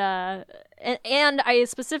 That and I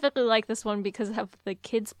specifically like this one because of the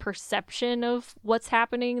kids' perception of what's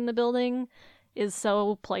happening in the building is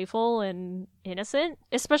so playful and innocent,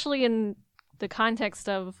 especially in the context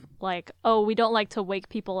of like, oh, we don't like to wake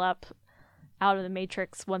people up out of the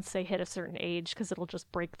Matrix once they hit a certain age because it'll just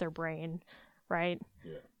break their brain, right?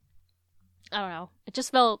 Yeah. I don't know. It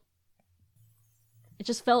just felt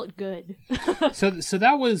good. So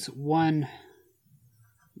that was one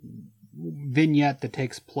vignette that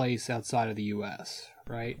takes place outside of the U.S.,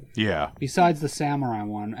 right? Yeah. Besides the samurai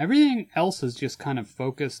one, everything else is just kind of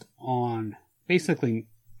focused on basically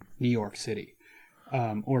New York City,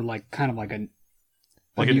 or like kind of like an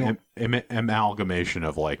amalgamation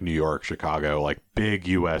of like New York, Chicago, like big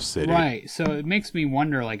U.S. city. Right. So it makes me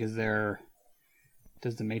wonder, like, does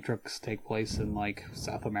the Matrix take place in like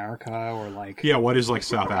South America or like? Yeah. What is like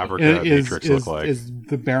South Africa Matrix look like? Is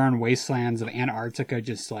the barren wastelands of Antarctica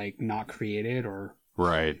just like not created, or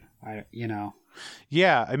right?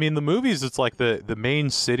 Yeah, I mean, the movies, it's like the main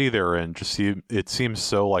city they're in it seems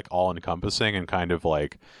so like all encompassing and kind of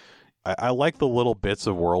like I like the little bits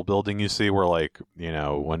of world building you see where like,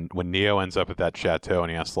 when Neo ends up at that chateau and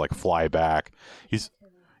he has to like fly back, he's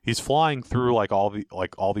flying through like all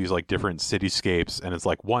these like different cityscapes, and it's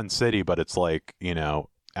like one city, but it's like,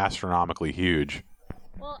 astronomically huge.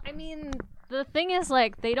 Well, I mean, the thing is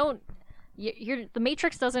like the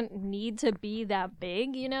Matrix doesn't need to be that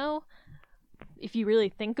big, if you really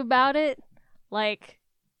think about it. Like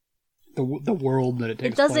the world that it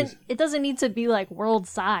takes place. It doesn't need to be like world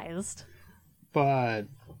sized. But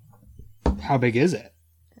how big is it?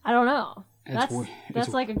 I don't know. It's That's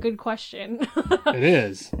like a good question. It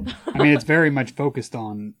is. I mean, it's very much focused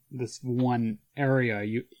on this one area.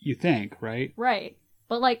 You think, right? Right.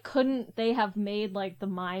 But like, couldn't they have made like the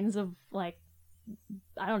minds of like,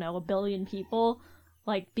 I don't know, 1 billion people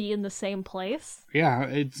like be in the same place? Yeah,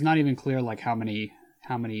 it's not even clear like how many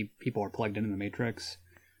people are plugged into the Matrix.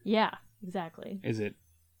 Yeah, exactly. Is it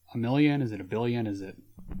 1 million? Is it 1 billion? Is it?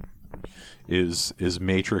 Is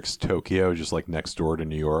Matrix Tokyo just like next door to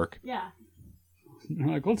New York? Yeah. They're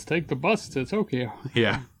like, let's take the bus to Tokyo.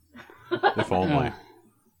 Yeah. If only.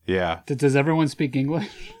 Yeah. Does everyone speak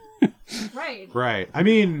English? Right. Right. I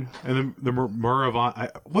mean, and the Merovingian.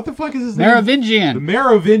 What the fuck is his name? Merovingian. The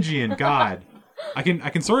Merovingian. God. I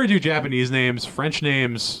can sort of do Japanese names. French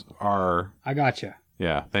names are. I gotcha.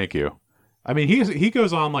 Yeah. Thank you. I mean, he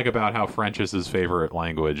goes on like about how French is his favorite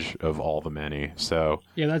language of all the many. So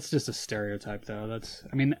yeah, that's just a stereotype, though. That's.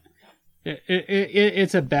 I mean,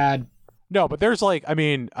 it's a bad. No, but there's like, I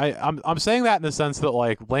mean, I'm saying that in the sense that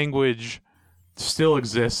like language still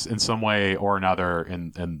exists in some way or another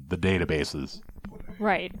in the databases.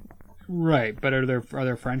 Right. Right, but are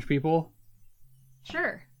there French people?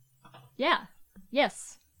 Sure. Yeah.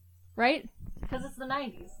 Yes. Right? Because it's the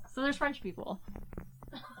 90s. So there's French people.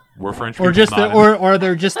 Were French people Or just not or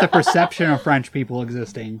they're just the perception of French people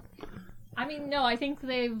existing. I mean, no, I think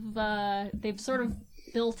they've sort of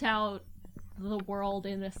built out the world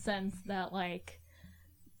in a sense that like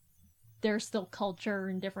there's still culture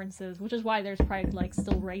and differences, which is why there's probably like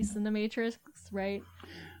still race in the Matrix, right?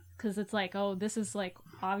 Because it's like, oh, this is like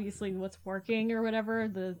obviously what's working or whatever,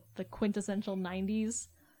 the quintessential 90s.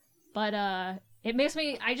 But it makes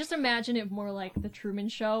me, I just imagine it more like the Truman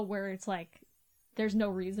Show, where it's like there's no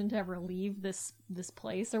reason to ever leave this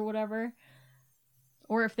place or whatever.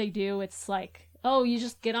 Or if they do, it's like, oh, you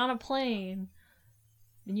just get on a plane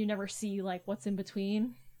and you never see like what's in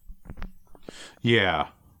between. Yeah.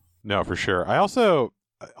 No, for sure. I also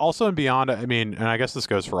and beyond, I mean, and I guess this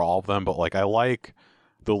goes for all of them, but like I like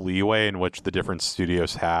the leeway in which the different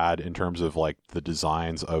studios had in terms of like the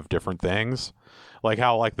designs of different things. Like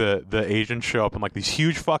how like the Asians show up in like these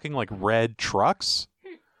huge fucking like red trucks.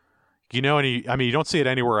 You know, and I mean you don't see it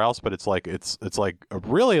anywhere else, but it's like a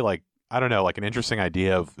really like, I don't know, like an interesting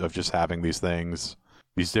idea of just having these things,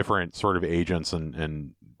 these different sort of agents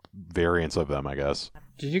and variants of them, I guess.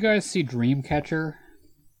 Did you guys see Dreamcatcher?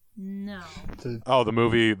 No. Oh, the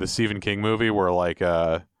movie, the Stephen King movie where like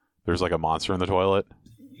there's like a monster in the toilet.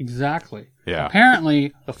 Exactly. Yeah.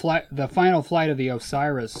 Apparently, the final flight of the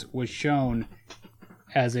Osiris was shown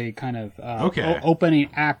as a kind of opening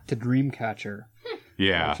act to Dreamcatcher.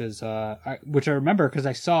 Yeah. Which I remember because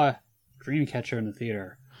I saw Dreamcatcher in the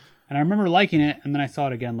theater. And I remember liking it, and then I saw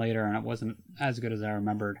it again later, and it wasn't as good as I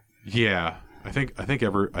remembered. Yeah, I think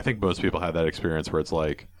most people had that experience where it's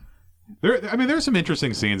like, there's some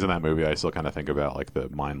interesting scenes in that movie. I still kind of think about like the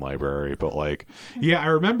Mind Library, but like, yeah, I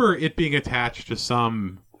remember it being attached to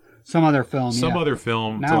some other film. Other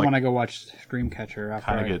film. Now I want to go watch Dreamcatcher after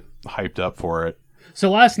kind of get hyped up for it. So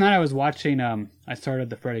last night I was watching. I started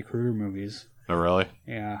the Freddy Krueger movies. Oh really?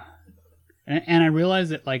 Yeah, and I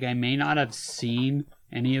realized that like I may not have seen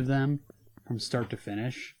any of them from start to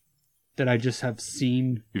finish, that I just have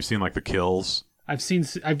seen. You've seen like the kills. I've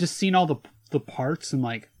just seen all the parts in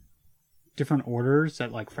like different orders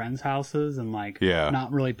at like friends' houses and like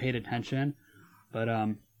not really paid attention. But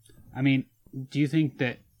I mean, do you think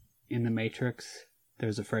that in the Matrix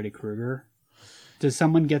there's a Freddy Krueger? Does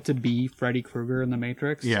someone get to be Freddy Krueger in the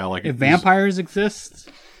Matrix? Yeah, like if vampires exist.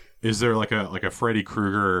 Is there like a Freddy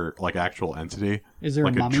Krueger like actual entity? Is there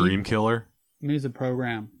like a mummy? Dream Killer? Maybe it's a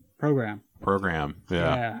program. Yeah.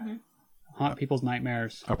 Yeah. Haunt people's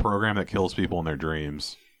nightmares. A program that kills people in their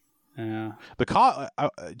dreams. Yeah.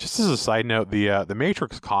 Just as a side note, the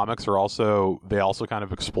Matrix comics they also kind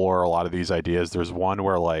of explore a lot of these ideas. There's one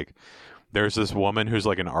where like there's this woman who's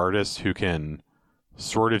like an artist who can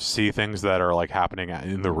sort of see things that are like happening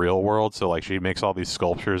in the real world. So like she makes all these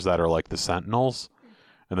sculptures that are like the Sentinels,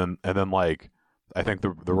 and then like I think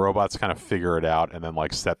the robots kind of figure it out and then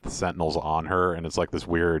like set the Sentinels on her, and it's like this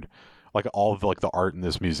weird, like all of like the art in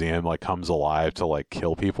this museum like comes alive to like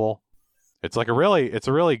kill people. It's a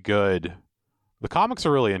really good. The comics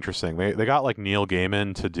are really interesting. They got like Neil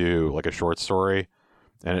Gaiman to do like a short story,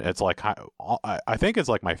 and it's like I think it's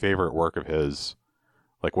like my favorite work of his,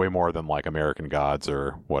 like way more than like American Gods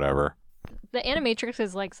or whatever. The Animatrix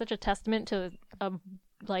is like such a testament to a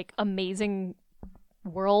like amazing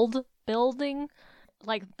world building,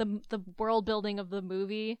 like the world building of the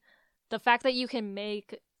movie the fact that you can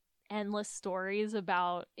make endless stories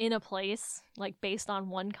about in a place, like based on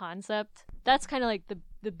one concept, that's kind of like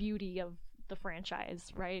the beauty of the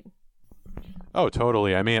franchise, right? Oh,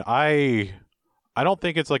 totally. I mean, I don't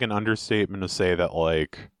think it's like an understatement to say that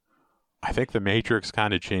like I think the Matrix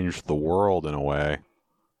kind of changed the world in a way,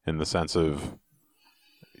 in the sense of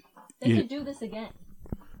They could do this again.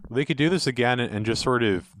 They could do this again, and just sort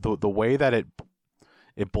of the way that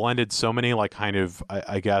it blended so many like kind of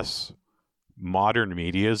I guess modern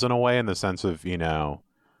medias in a way, in the sense of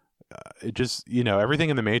it just everything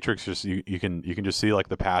in the Matrix, just you can just see like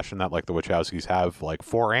the passion that like the Wachowskis have like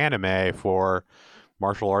for anime, for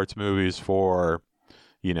martial arts movies, for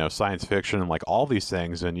science fiction, and like all these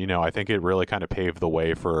things. And I think it really kind of paved the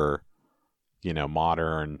way for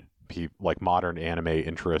modern modern anime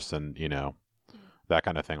interests, and that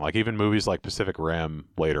kind of thing. Like even movies like Pacific Rim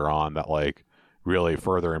later on that like really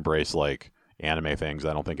further embrace like anime things.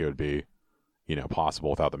 I don't think it would be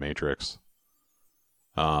possible without the Matrix.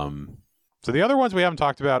 So the other ones we haven't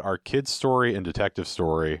talked about are Kid Story and Detective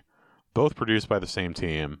Story, both produced by the same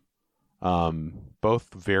team.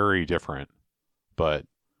 Both very different, but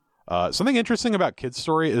something interesting about Kid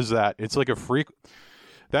Story is that it's like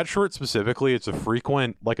that short specifically, it's a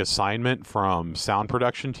frequent like assignment from sound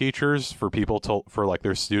production teachers for people for like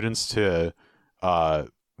their students to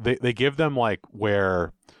they give them like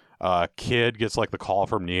where Kid gets like the call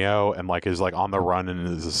from Neo and like is like on the run and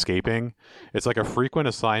is escaping. It's like a frequent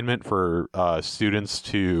assignment for students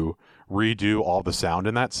to redo all the sound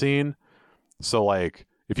in that scene. So like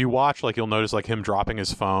if you watch, like you'll notice like him dropping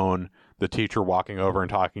his phone, the teacher walking over and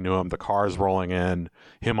talking to him, the cars rolling in,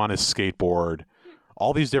 him on his skateboard,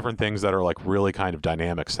 all these different things that are like really kind of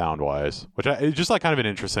dynamic sound wise, which it's just like kind of an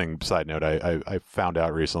interesting side note I found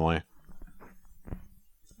out recently.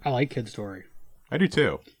 I like Kid Story. I do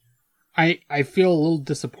too. I feel a little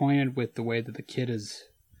disappointed with the way that the kid is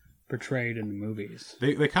portrayed in the movies.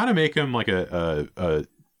 They kind of make him like a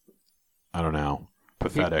I don't know,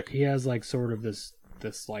 pathetic. He has like sort of this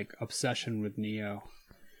like obsession with Neo.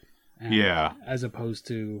 And yeah. As opposed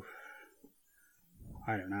to,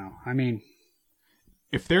 I don't know. I mean,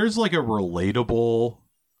 if there's like a relatable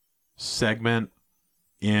segment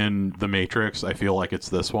in The Matrix, I feel like it's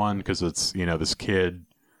this one, because it's, this kid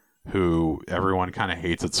who everyone kind of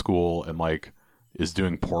hates at school and like is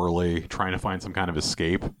doing poorly, trying to find some kind of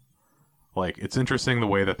escape. Like, it's interesting the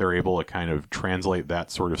way that they're able to kind of translate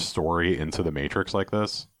that sort of story into The Matrix like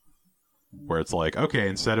this, where it's like, okay,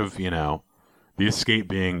 instead of, the escape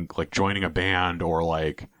being like joining a band or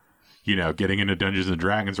like, getting into Dungeons and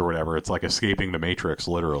Dragons or whatever, it's like escaping the Matrix,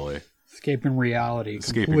 literally. Escaping reality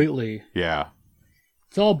completely. Yeah.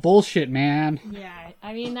 It's all bullshit, man. Yeah,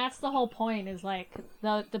 I mean, that's the whole point, is like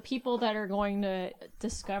the people that are going to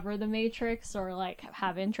discover the Matrix or like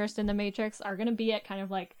have interest in the Matrix are going to be at kind of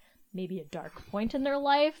like maybe a dark point in their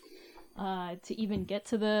life to even get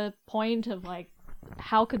to the point of like,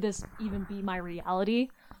 how could this even be my reality?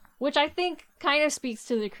 Which I think kind of speaks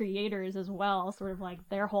to the creators as well, sort of like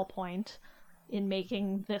their whole point in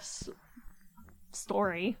making this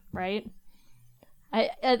story, right?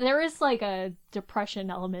 There is like a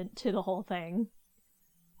depression element to the whole thing,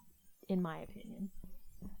 in my opinion.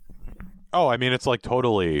 Oh, I mean, it's like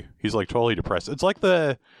he's like totally depressed. It's like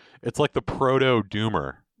the proto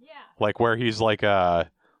Doomer. Yeah. Like where he's like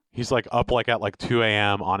up like at like 2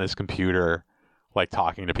 a.m. on his computer, like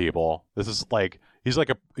talking to people. This is like he's like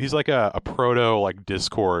a proto like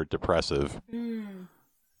Discord depressive. Mm.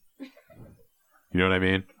 You know what I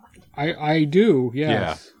mean? I do,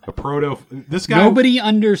 yes. Yeah. A proto. This guy. Nobody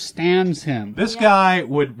understands him. This guy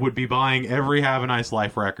would be buying every Have a Nice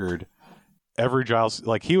Life record, every Giles.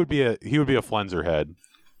 Like he would be a Flenser head.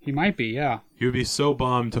 He might be, yeah. He would be so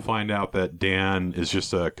bummed to find out that Dan is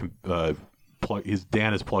just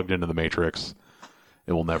Dan is plugged into the Matrix.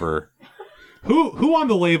 It will never. Who on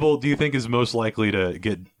the label do you think is most likely to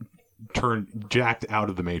get jacked out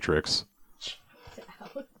of the Matrix?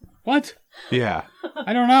 What? Yeah.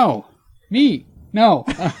 I don't know. Me? No.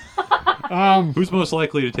 Who's most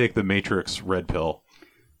likely to take the Matrix red pill?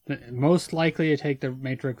 Most likely to take the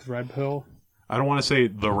Matrix red pill? I don't want to say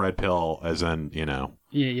the red pill as in,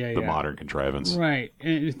 the modern contrivance. Right.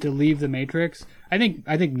 To leave the Matrix? I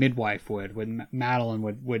think Midwife would. Madeline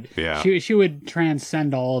would. Yeah. She would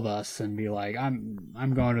transcend all of us and be like,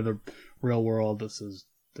 I'm going to the real world. This is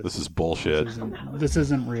bullshit. This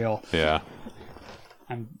isn't real. Yeah.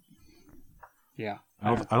 Yeah.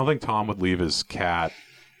 I don't think Tom would leave his cat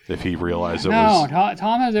if he realized it was... No,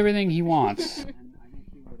 Tom has everything he wants.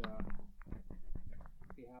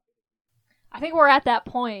 I think we're at that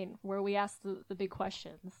point where we ask the big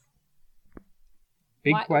questions.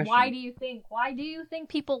 Big question. Why do you think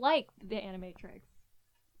people like the Animatrix?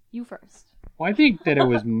 You first. Well, I think that it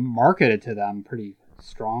was marketed to them pretty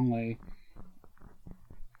strongly.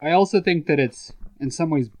 I also think that it's in some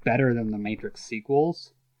ways better than the Matrix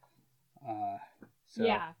sequels.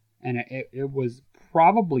 Yeah. And it was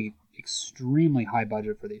probably extremely high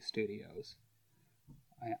budget for these studios.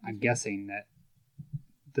 I'm guessing that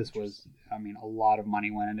this was, a lot of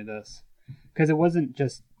money went into this. Because it wasn't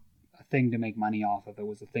just a thing to make money off of, it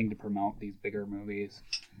was a thing to promote these bigger movies.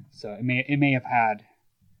 So it may have had...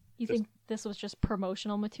 You think this was just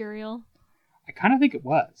promotional material? I kind of think it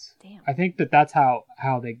was. Damn. I think that's how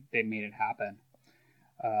they made it happen.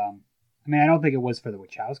 I don't think it was for the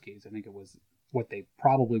Wachowskis. I think it was what they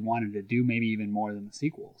probably wanted to do, maybe even more than the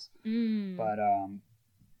sequels. But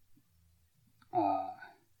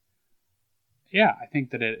yeah, I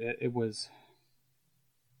think that it was.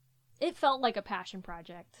 It felt like a passion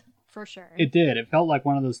project, for sure. It did. It felt like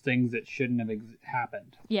one of those things that shouldn't have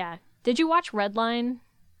happened. Yeah. Did you watch Redline?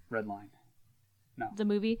 Redline. No. The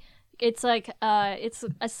movie? It's like it's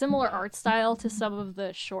a similar art style to some of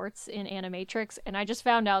the shorts in Animatrix, and I just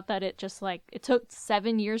found out that it took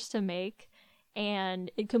 7 years to make, and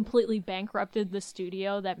it completely bankrupted the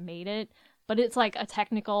studio that made it. But it's like a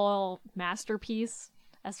technical masterpiece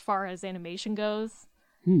as far as animation goes.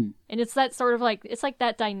 And it's that sort of like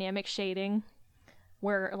that dynamic shading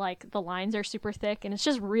where like the lines are super thick, and it's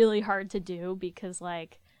just really hard to do because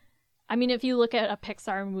if you look at a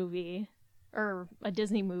Pixar movie or a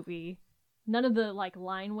Disney movie, none of the like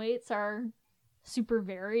line weights are super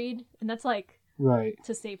varied, and that's like right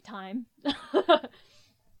to save time.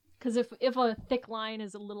 Because if a thick line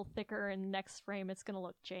is a little thicker in the next frame, it's gonna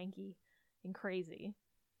look janky and crazy.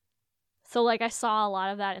 So like I saw a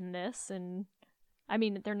lot of that in this, and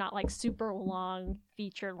they're not like super long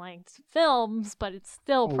feature length films, but it's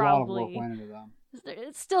still probably a lot of work went into them.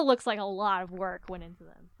 It still looks like a lot of work went into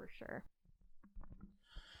them for sure.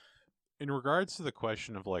 In regards to the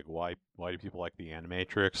question of like why do people like the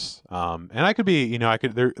Animatrix, and I could be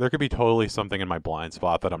there could be totally something in my blind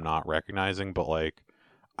spot that I'm not recognizing, but like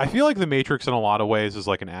I feel like the Matrix in a lot of ways is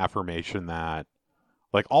like an affirmation that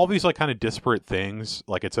like all these like kind of disparate things,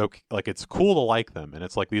 like it's okay, like it's cool to like them, and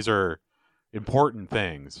it's like these are important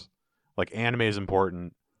things. Like anime is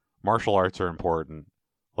important, martial arts are important.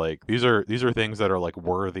 Like these are things that are like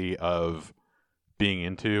worthy of being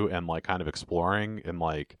into and like kind of exploring, and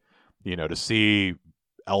like to see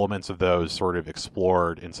elements of those sort of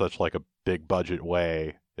explored in such like a big budget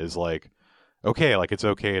way is like okay, like it's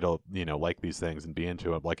okay to like these things and be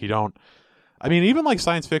into it. Like you don't, even like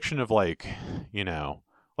science fiction of like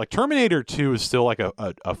like Terminator 2 is still like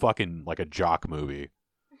a fucking like a jock movie.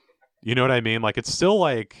 You know what I mean? Like it's still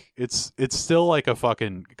like it's still like a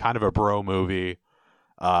fucking kind of a bro movie.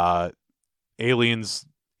 Aliens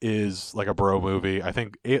is like a bro movie. I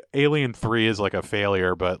think Alien 3 is like a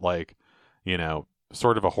failure, but like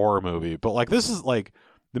sort of a horror movie. But like this is like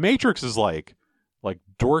The Matrix is like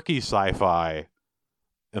dorky sci-fi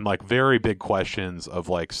and like very big questions of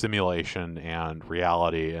like simulation and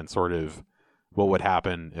reality and sort of what would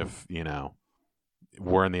happen if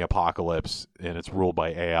we're in the apocalypse and it's ruled by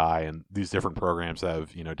AI and these different programs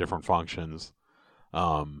have different functions.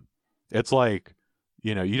 It's like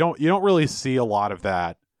you don't really see a lot of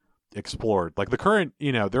that explored. Like the current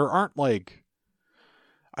there aren't like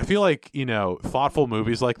I feel like thoughtful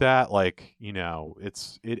movies like that, like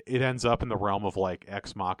it ends up in the realm of like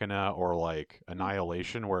Ex Machina or like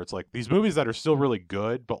Annihilation, where it's like these movies that are still really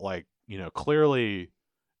good but like clearly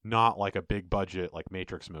not like a big budget like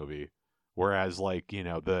Matrix movie, whereas like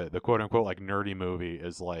the quote unquote like nerdy movie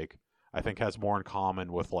is like I think has more in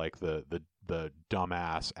common with like the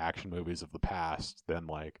dumbass action movies of the past than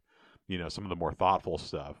like some of the more thoughtful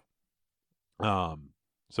stuff.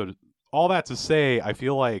 So all that to say, I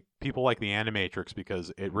feel like people like the Animatrix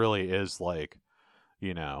because it really is like,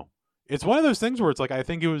 it's one of those things where it's like I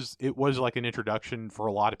think it was like an introduction for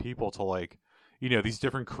a lot of people to like, these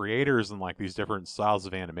different creators and like these different styles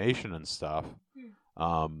of animation and stuff.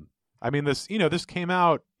 This came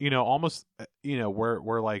out, almost,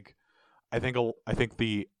 where like I think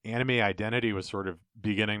the anime identity was sort of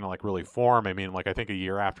beginning to like really form. I think a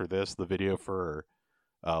year after this, the video for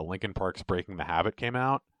Linkin Park's Breaking the Habit came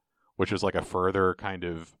out, which is like a further kind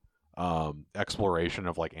of exploration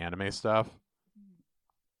of like anime stuff.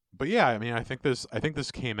 But yeah, I think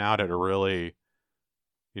this came out at a really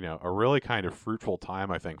kind of fruitful time,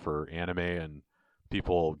 I think, for anime and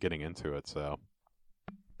people getting into it. So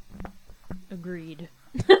agreed.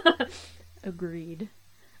 Agreed.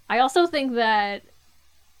 I also think that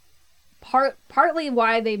partly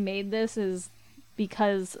why they made this is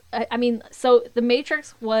because I mean, so The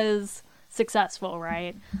Matrix was successful,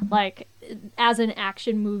 right? Like, as an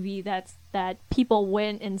action movie that people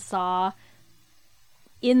went and saw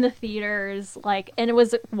in the theaters, like, and it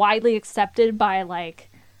was widely accepted by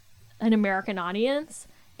like an American audience.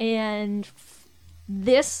 And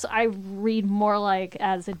this I read more like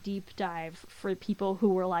as a deep dive for people who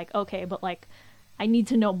were like, okay, but like I need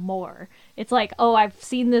to know more. It's like, oh, I've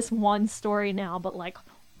seen this one story now, but like,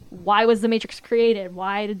 why was the Matrix created?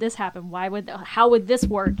 Why did this happen? How would this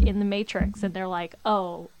work in the Matrix? And they're like,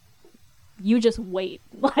 oh, you just wait.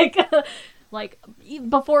 Like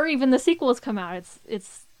before even the sequels come out,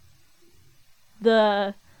 it's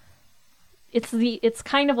kind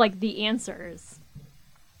of like the answers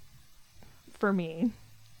for me.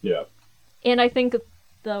 Yeah. And I think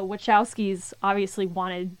the Wachowskis obviously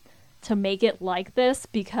wanted to make it like this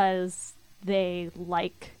because they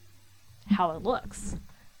like how it looks.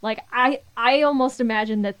 Like, I almost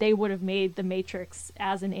imagine that they would have made The Matrix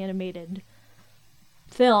as an animated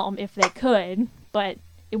film if they could, but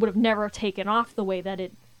it would have never taken off the way that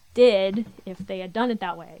it did if they had done it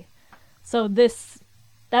that way. So that's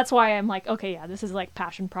why I'm like, okay, yeah, this is like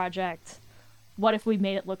passion project. What if we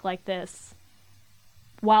made it look like this?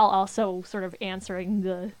 While also sort of answering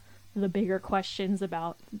the bigger questions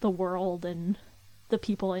about the world and the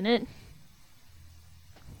people in it.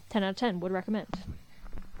 10 out of 10 would recommend.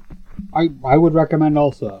 I would recommend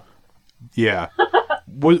also. Yeah.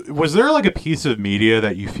 Was there like a piece of media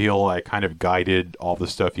that you feel like kind of guided all the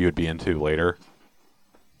stuff you would be into later?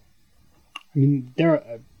 I mean, there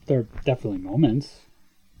are definitely moments.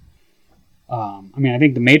 I mean, I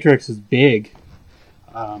think The Matrix is big.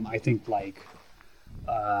 I think like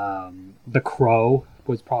The Crow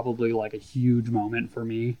was probably like a huge moment for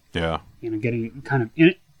me. Yeah. You know, getting kind of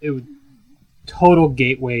it was total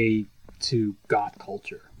gateway to goth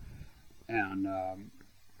culture. And I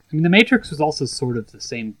mean, The Matrix was also sort of the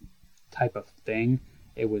same type of thing.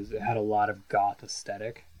 It had a lot of goth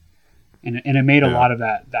aesthetic, and it made a lot of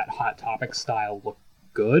that Hot Topic style look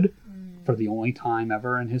good for the only time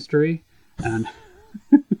ever in history. And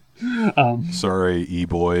sorry,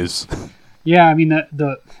 e-boys. Yeah, I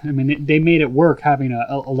mean they made it work having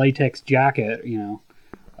a latex jacket, you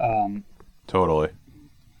know. Totally.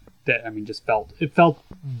 That, I mean, it felt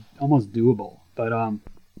almost doable, but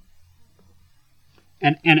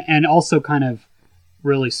and also kind of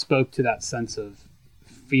really spoke to that sense of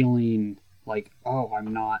feeling like, oh,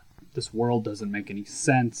 this world doesn't make any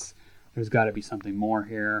sense. There's got to be something more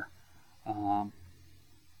here.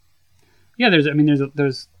 Yeah, there's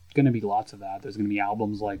going to be lots of that. There's going to be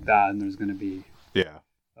albums like that, and there's going to be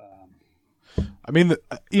I mean,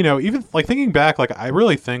 you know, even like thinking back, like I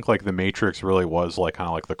really think like The Matrix really was like kind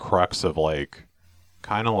of like the crux of like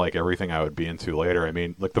kind of like everything I would be into later. I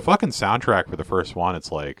mean, like the fucking soundtrack for the first one,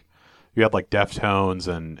 it's like you had like Deftones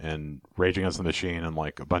and Rage Against the Machine and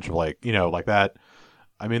like a bunch of like, you know, like that.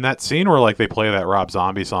 I mean, that scene where like they play that Rob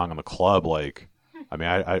Zombie song in the club, like, I mean,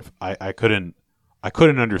 I couldn't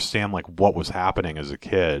understand like what was happening as a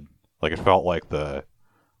kid. Like it felt like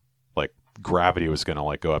gravity was gonna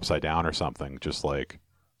like go upside down or something. Just like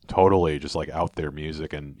totally just like out there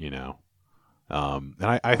music, and you know, and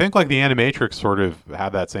I think like the Animatrix sort of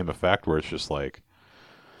had that same effect where it's just like,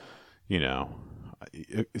 you know,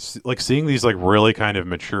 it's like seeing these like really kind of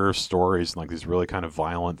mature stories and like these really kind of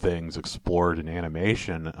violent things explored in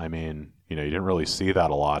animation. I mean, you know, you didn't really see that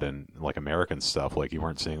a lot in like American stuff. Like you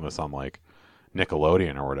weren't seeing this on like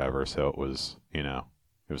Nickelodeon or whatever. So it was, you know,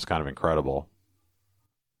 it was kind of incredible.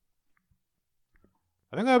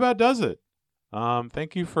 I think that about does it.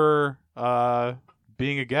 Thank you for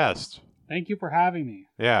being a guest. Thank you for having me.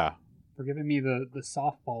 Yeah. For giving me the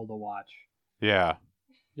softball to watch. Yeah.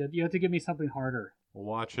 You have to give me something harder. We'll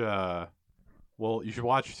watch. Well, you should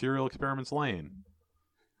watch Serial Experiments Lane.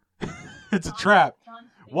 It's a trap.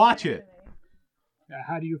 Watch it.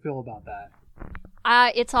 How do you feel about that?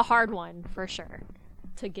 It's a hard one for sure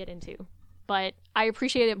to get into, but I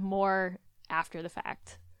appreciate it more after the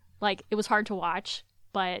fact. Like, it was hard to watch,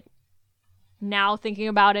 but now thinking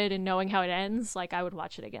about it and knowing how it ends, like, I would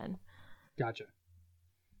watch it again. Gotcha.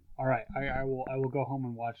 All right, I will go home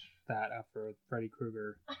and watch that after Freddy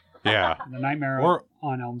Krueger. Yeah. The Nightmare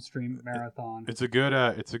on Elm Street marathon. It's a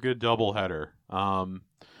good double header.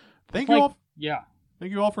 Thank you all. Yeah.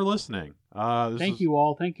 Thank you all for listening. Thank you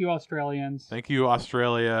all. Thank you, Australians. Thank you,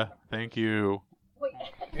 Australia. Thank you. Wait,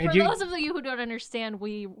 for those of you who don't understand,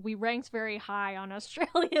 we ranked very high on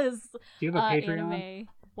Australia's Do you have a Patreon? anime.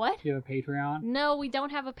 What? Do you have a Patreon? No, we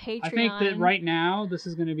don't have a Patreon. I think that right now, this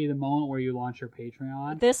is going to be the moment where you launch your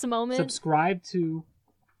Patreon. This moment? Subscribe to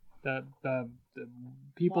The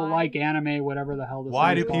people Why? like anime, whatever the hell this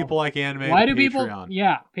Why is do called. people like anime? Why to do people? Patreon?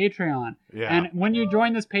 Yeah, Patreon. Yeah. And when you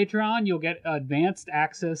join this Patreon, you'll get advanced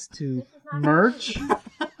access to merch.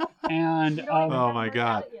 And Oh my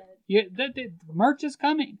God. yeah, the merch is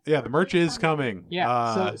coming. Yeah, the merch is coming.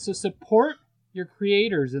 Yeah. So support your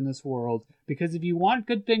creators in this world, because if you want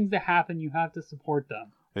good things to happen, you have to support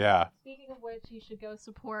them. Yeah. Speaking of which, you should go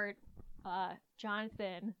support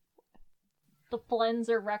Jonathan, the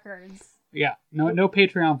Flenser Records. Yeah. No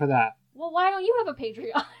Patreon for that. Well, why don't you have a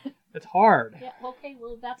Patreon? It's hard. Yeah, okay,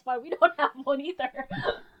 well that's why we don't have one either.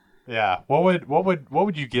 Yeah. What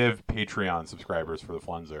would you give Patreon subscribers for the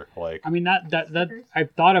Flenser? Like, I mean that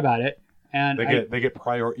I've thought about it, and they get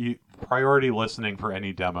priority listening for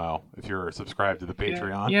any demo if you're subscribed to the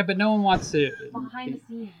Patreon. Yeah, but no one wants to Behind the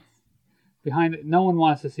scenes. no one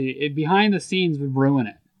wants to see it. Behind the scenes would ruin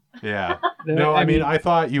it. Yeah. The- No, I I mean, mean- I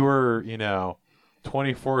thought you were,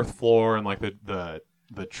 24th floor in like the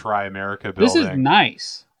Tri-America building. This is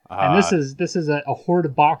nice, and this is a horde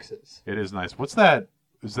of boxes. It is nice. What's that?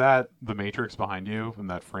 Is that the Matrix behind you in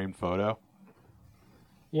that framed photo?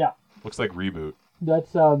 Yeah, Looks like Reboot.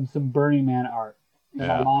 that's some Burning Man art that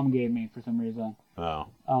Yeah. my mom gave me for some reason. Oh,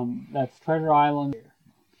 That's Treasure Island.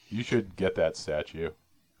 you should get that statue.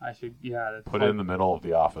 I should, yeah. That's Put it in the middle of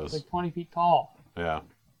the office. It's like 20 feet tall. Yeah,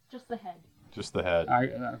 Just the head. just the head.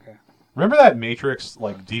 Okay. Remember that Matrix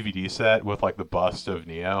like DVD set with like the bust of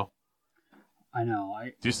Neo? I know.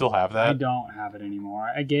 Do you still have I that? don't have it anymore.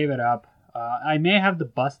 I gave it up. I may have the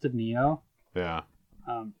bust of Neo. Yeah.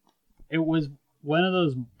 It was one of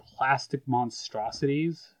those plastic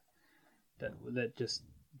monstrosities that just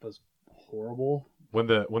was horrible. When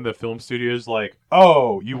the film studio's like,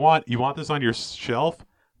 oh, you want this on your shelf?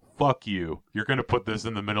 Fuck you. You're gonna put this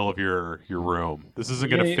in the middle of your room. This isn't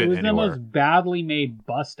gonna fit It was anywhere. the most badly made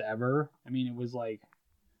bust ever. I mean, it was like,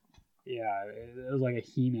 yeah, it was like a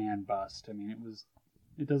He-Man bust. I mean,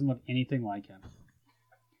 it doesn't look anything like him.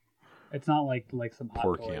 It's not like some Hot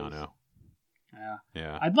Poor Toys. Keanu. Yeah.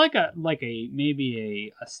 Yeah. I'd like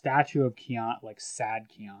maybe a statue of Keanu, like sad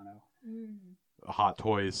Keanu. Hot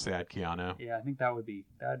Toys, sad Keanu. Yeah, I think that'd be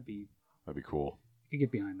That'd be cool. you could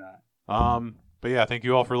get behind that. But yeah, thank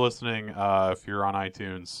you all for listening. If you're on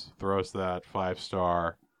iTunes, throw us that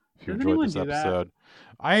 5-star if you Does enjoyed anyone this do that? episode.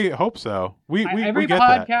 I hope so. We Every get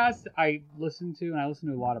that. podcast I listen to, and I listen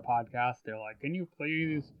to a lot of podcasts, they're like, "Can you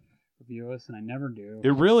please review us?" And I never do.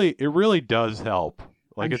 It really does help.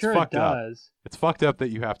 Like I'm it's sure fucked it up. does. It's fucked up that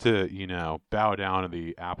you have to, bow down to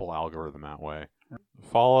the Apple algorithm that way.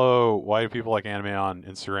 Follow Why Do People Like Anime on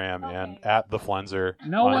Instagram and Okay. at the Flenser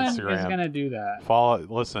No on one Instagram. is gonna do that.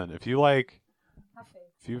 Listen, if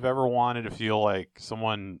you've ever wanted to feel like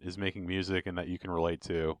someone is making music and that you can relate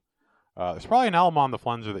to, there's probably an album on the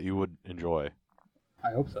Flenser that you would enjoy.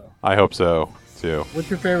 I hope so. I hope so too. What's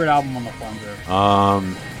your favorite album on the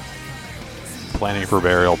Flenser? Planning for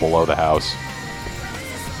Burial, Below the House,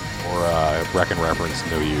 or Wreck and Reference,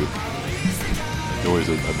 No You. Always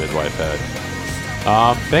a midlife head.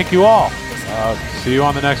 Thank you all. See you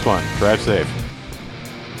on the next one. Drive safe.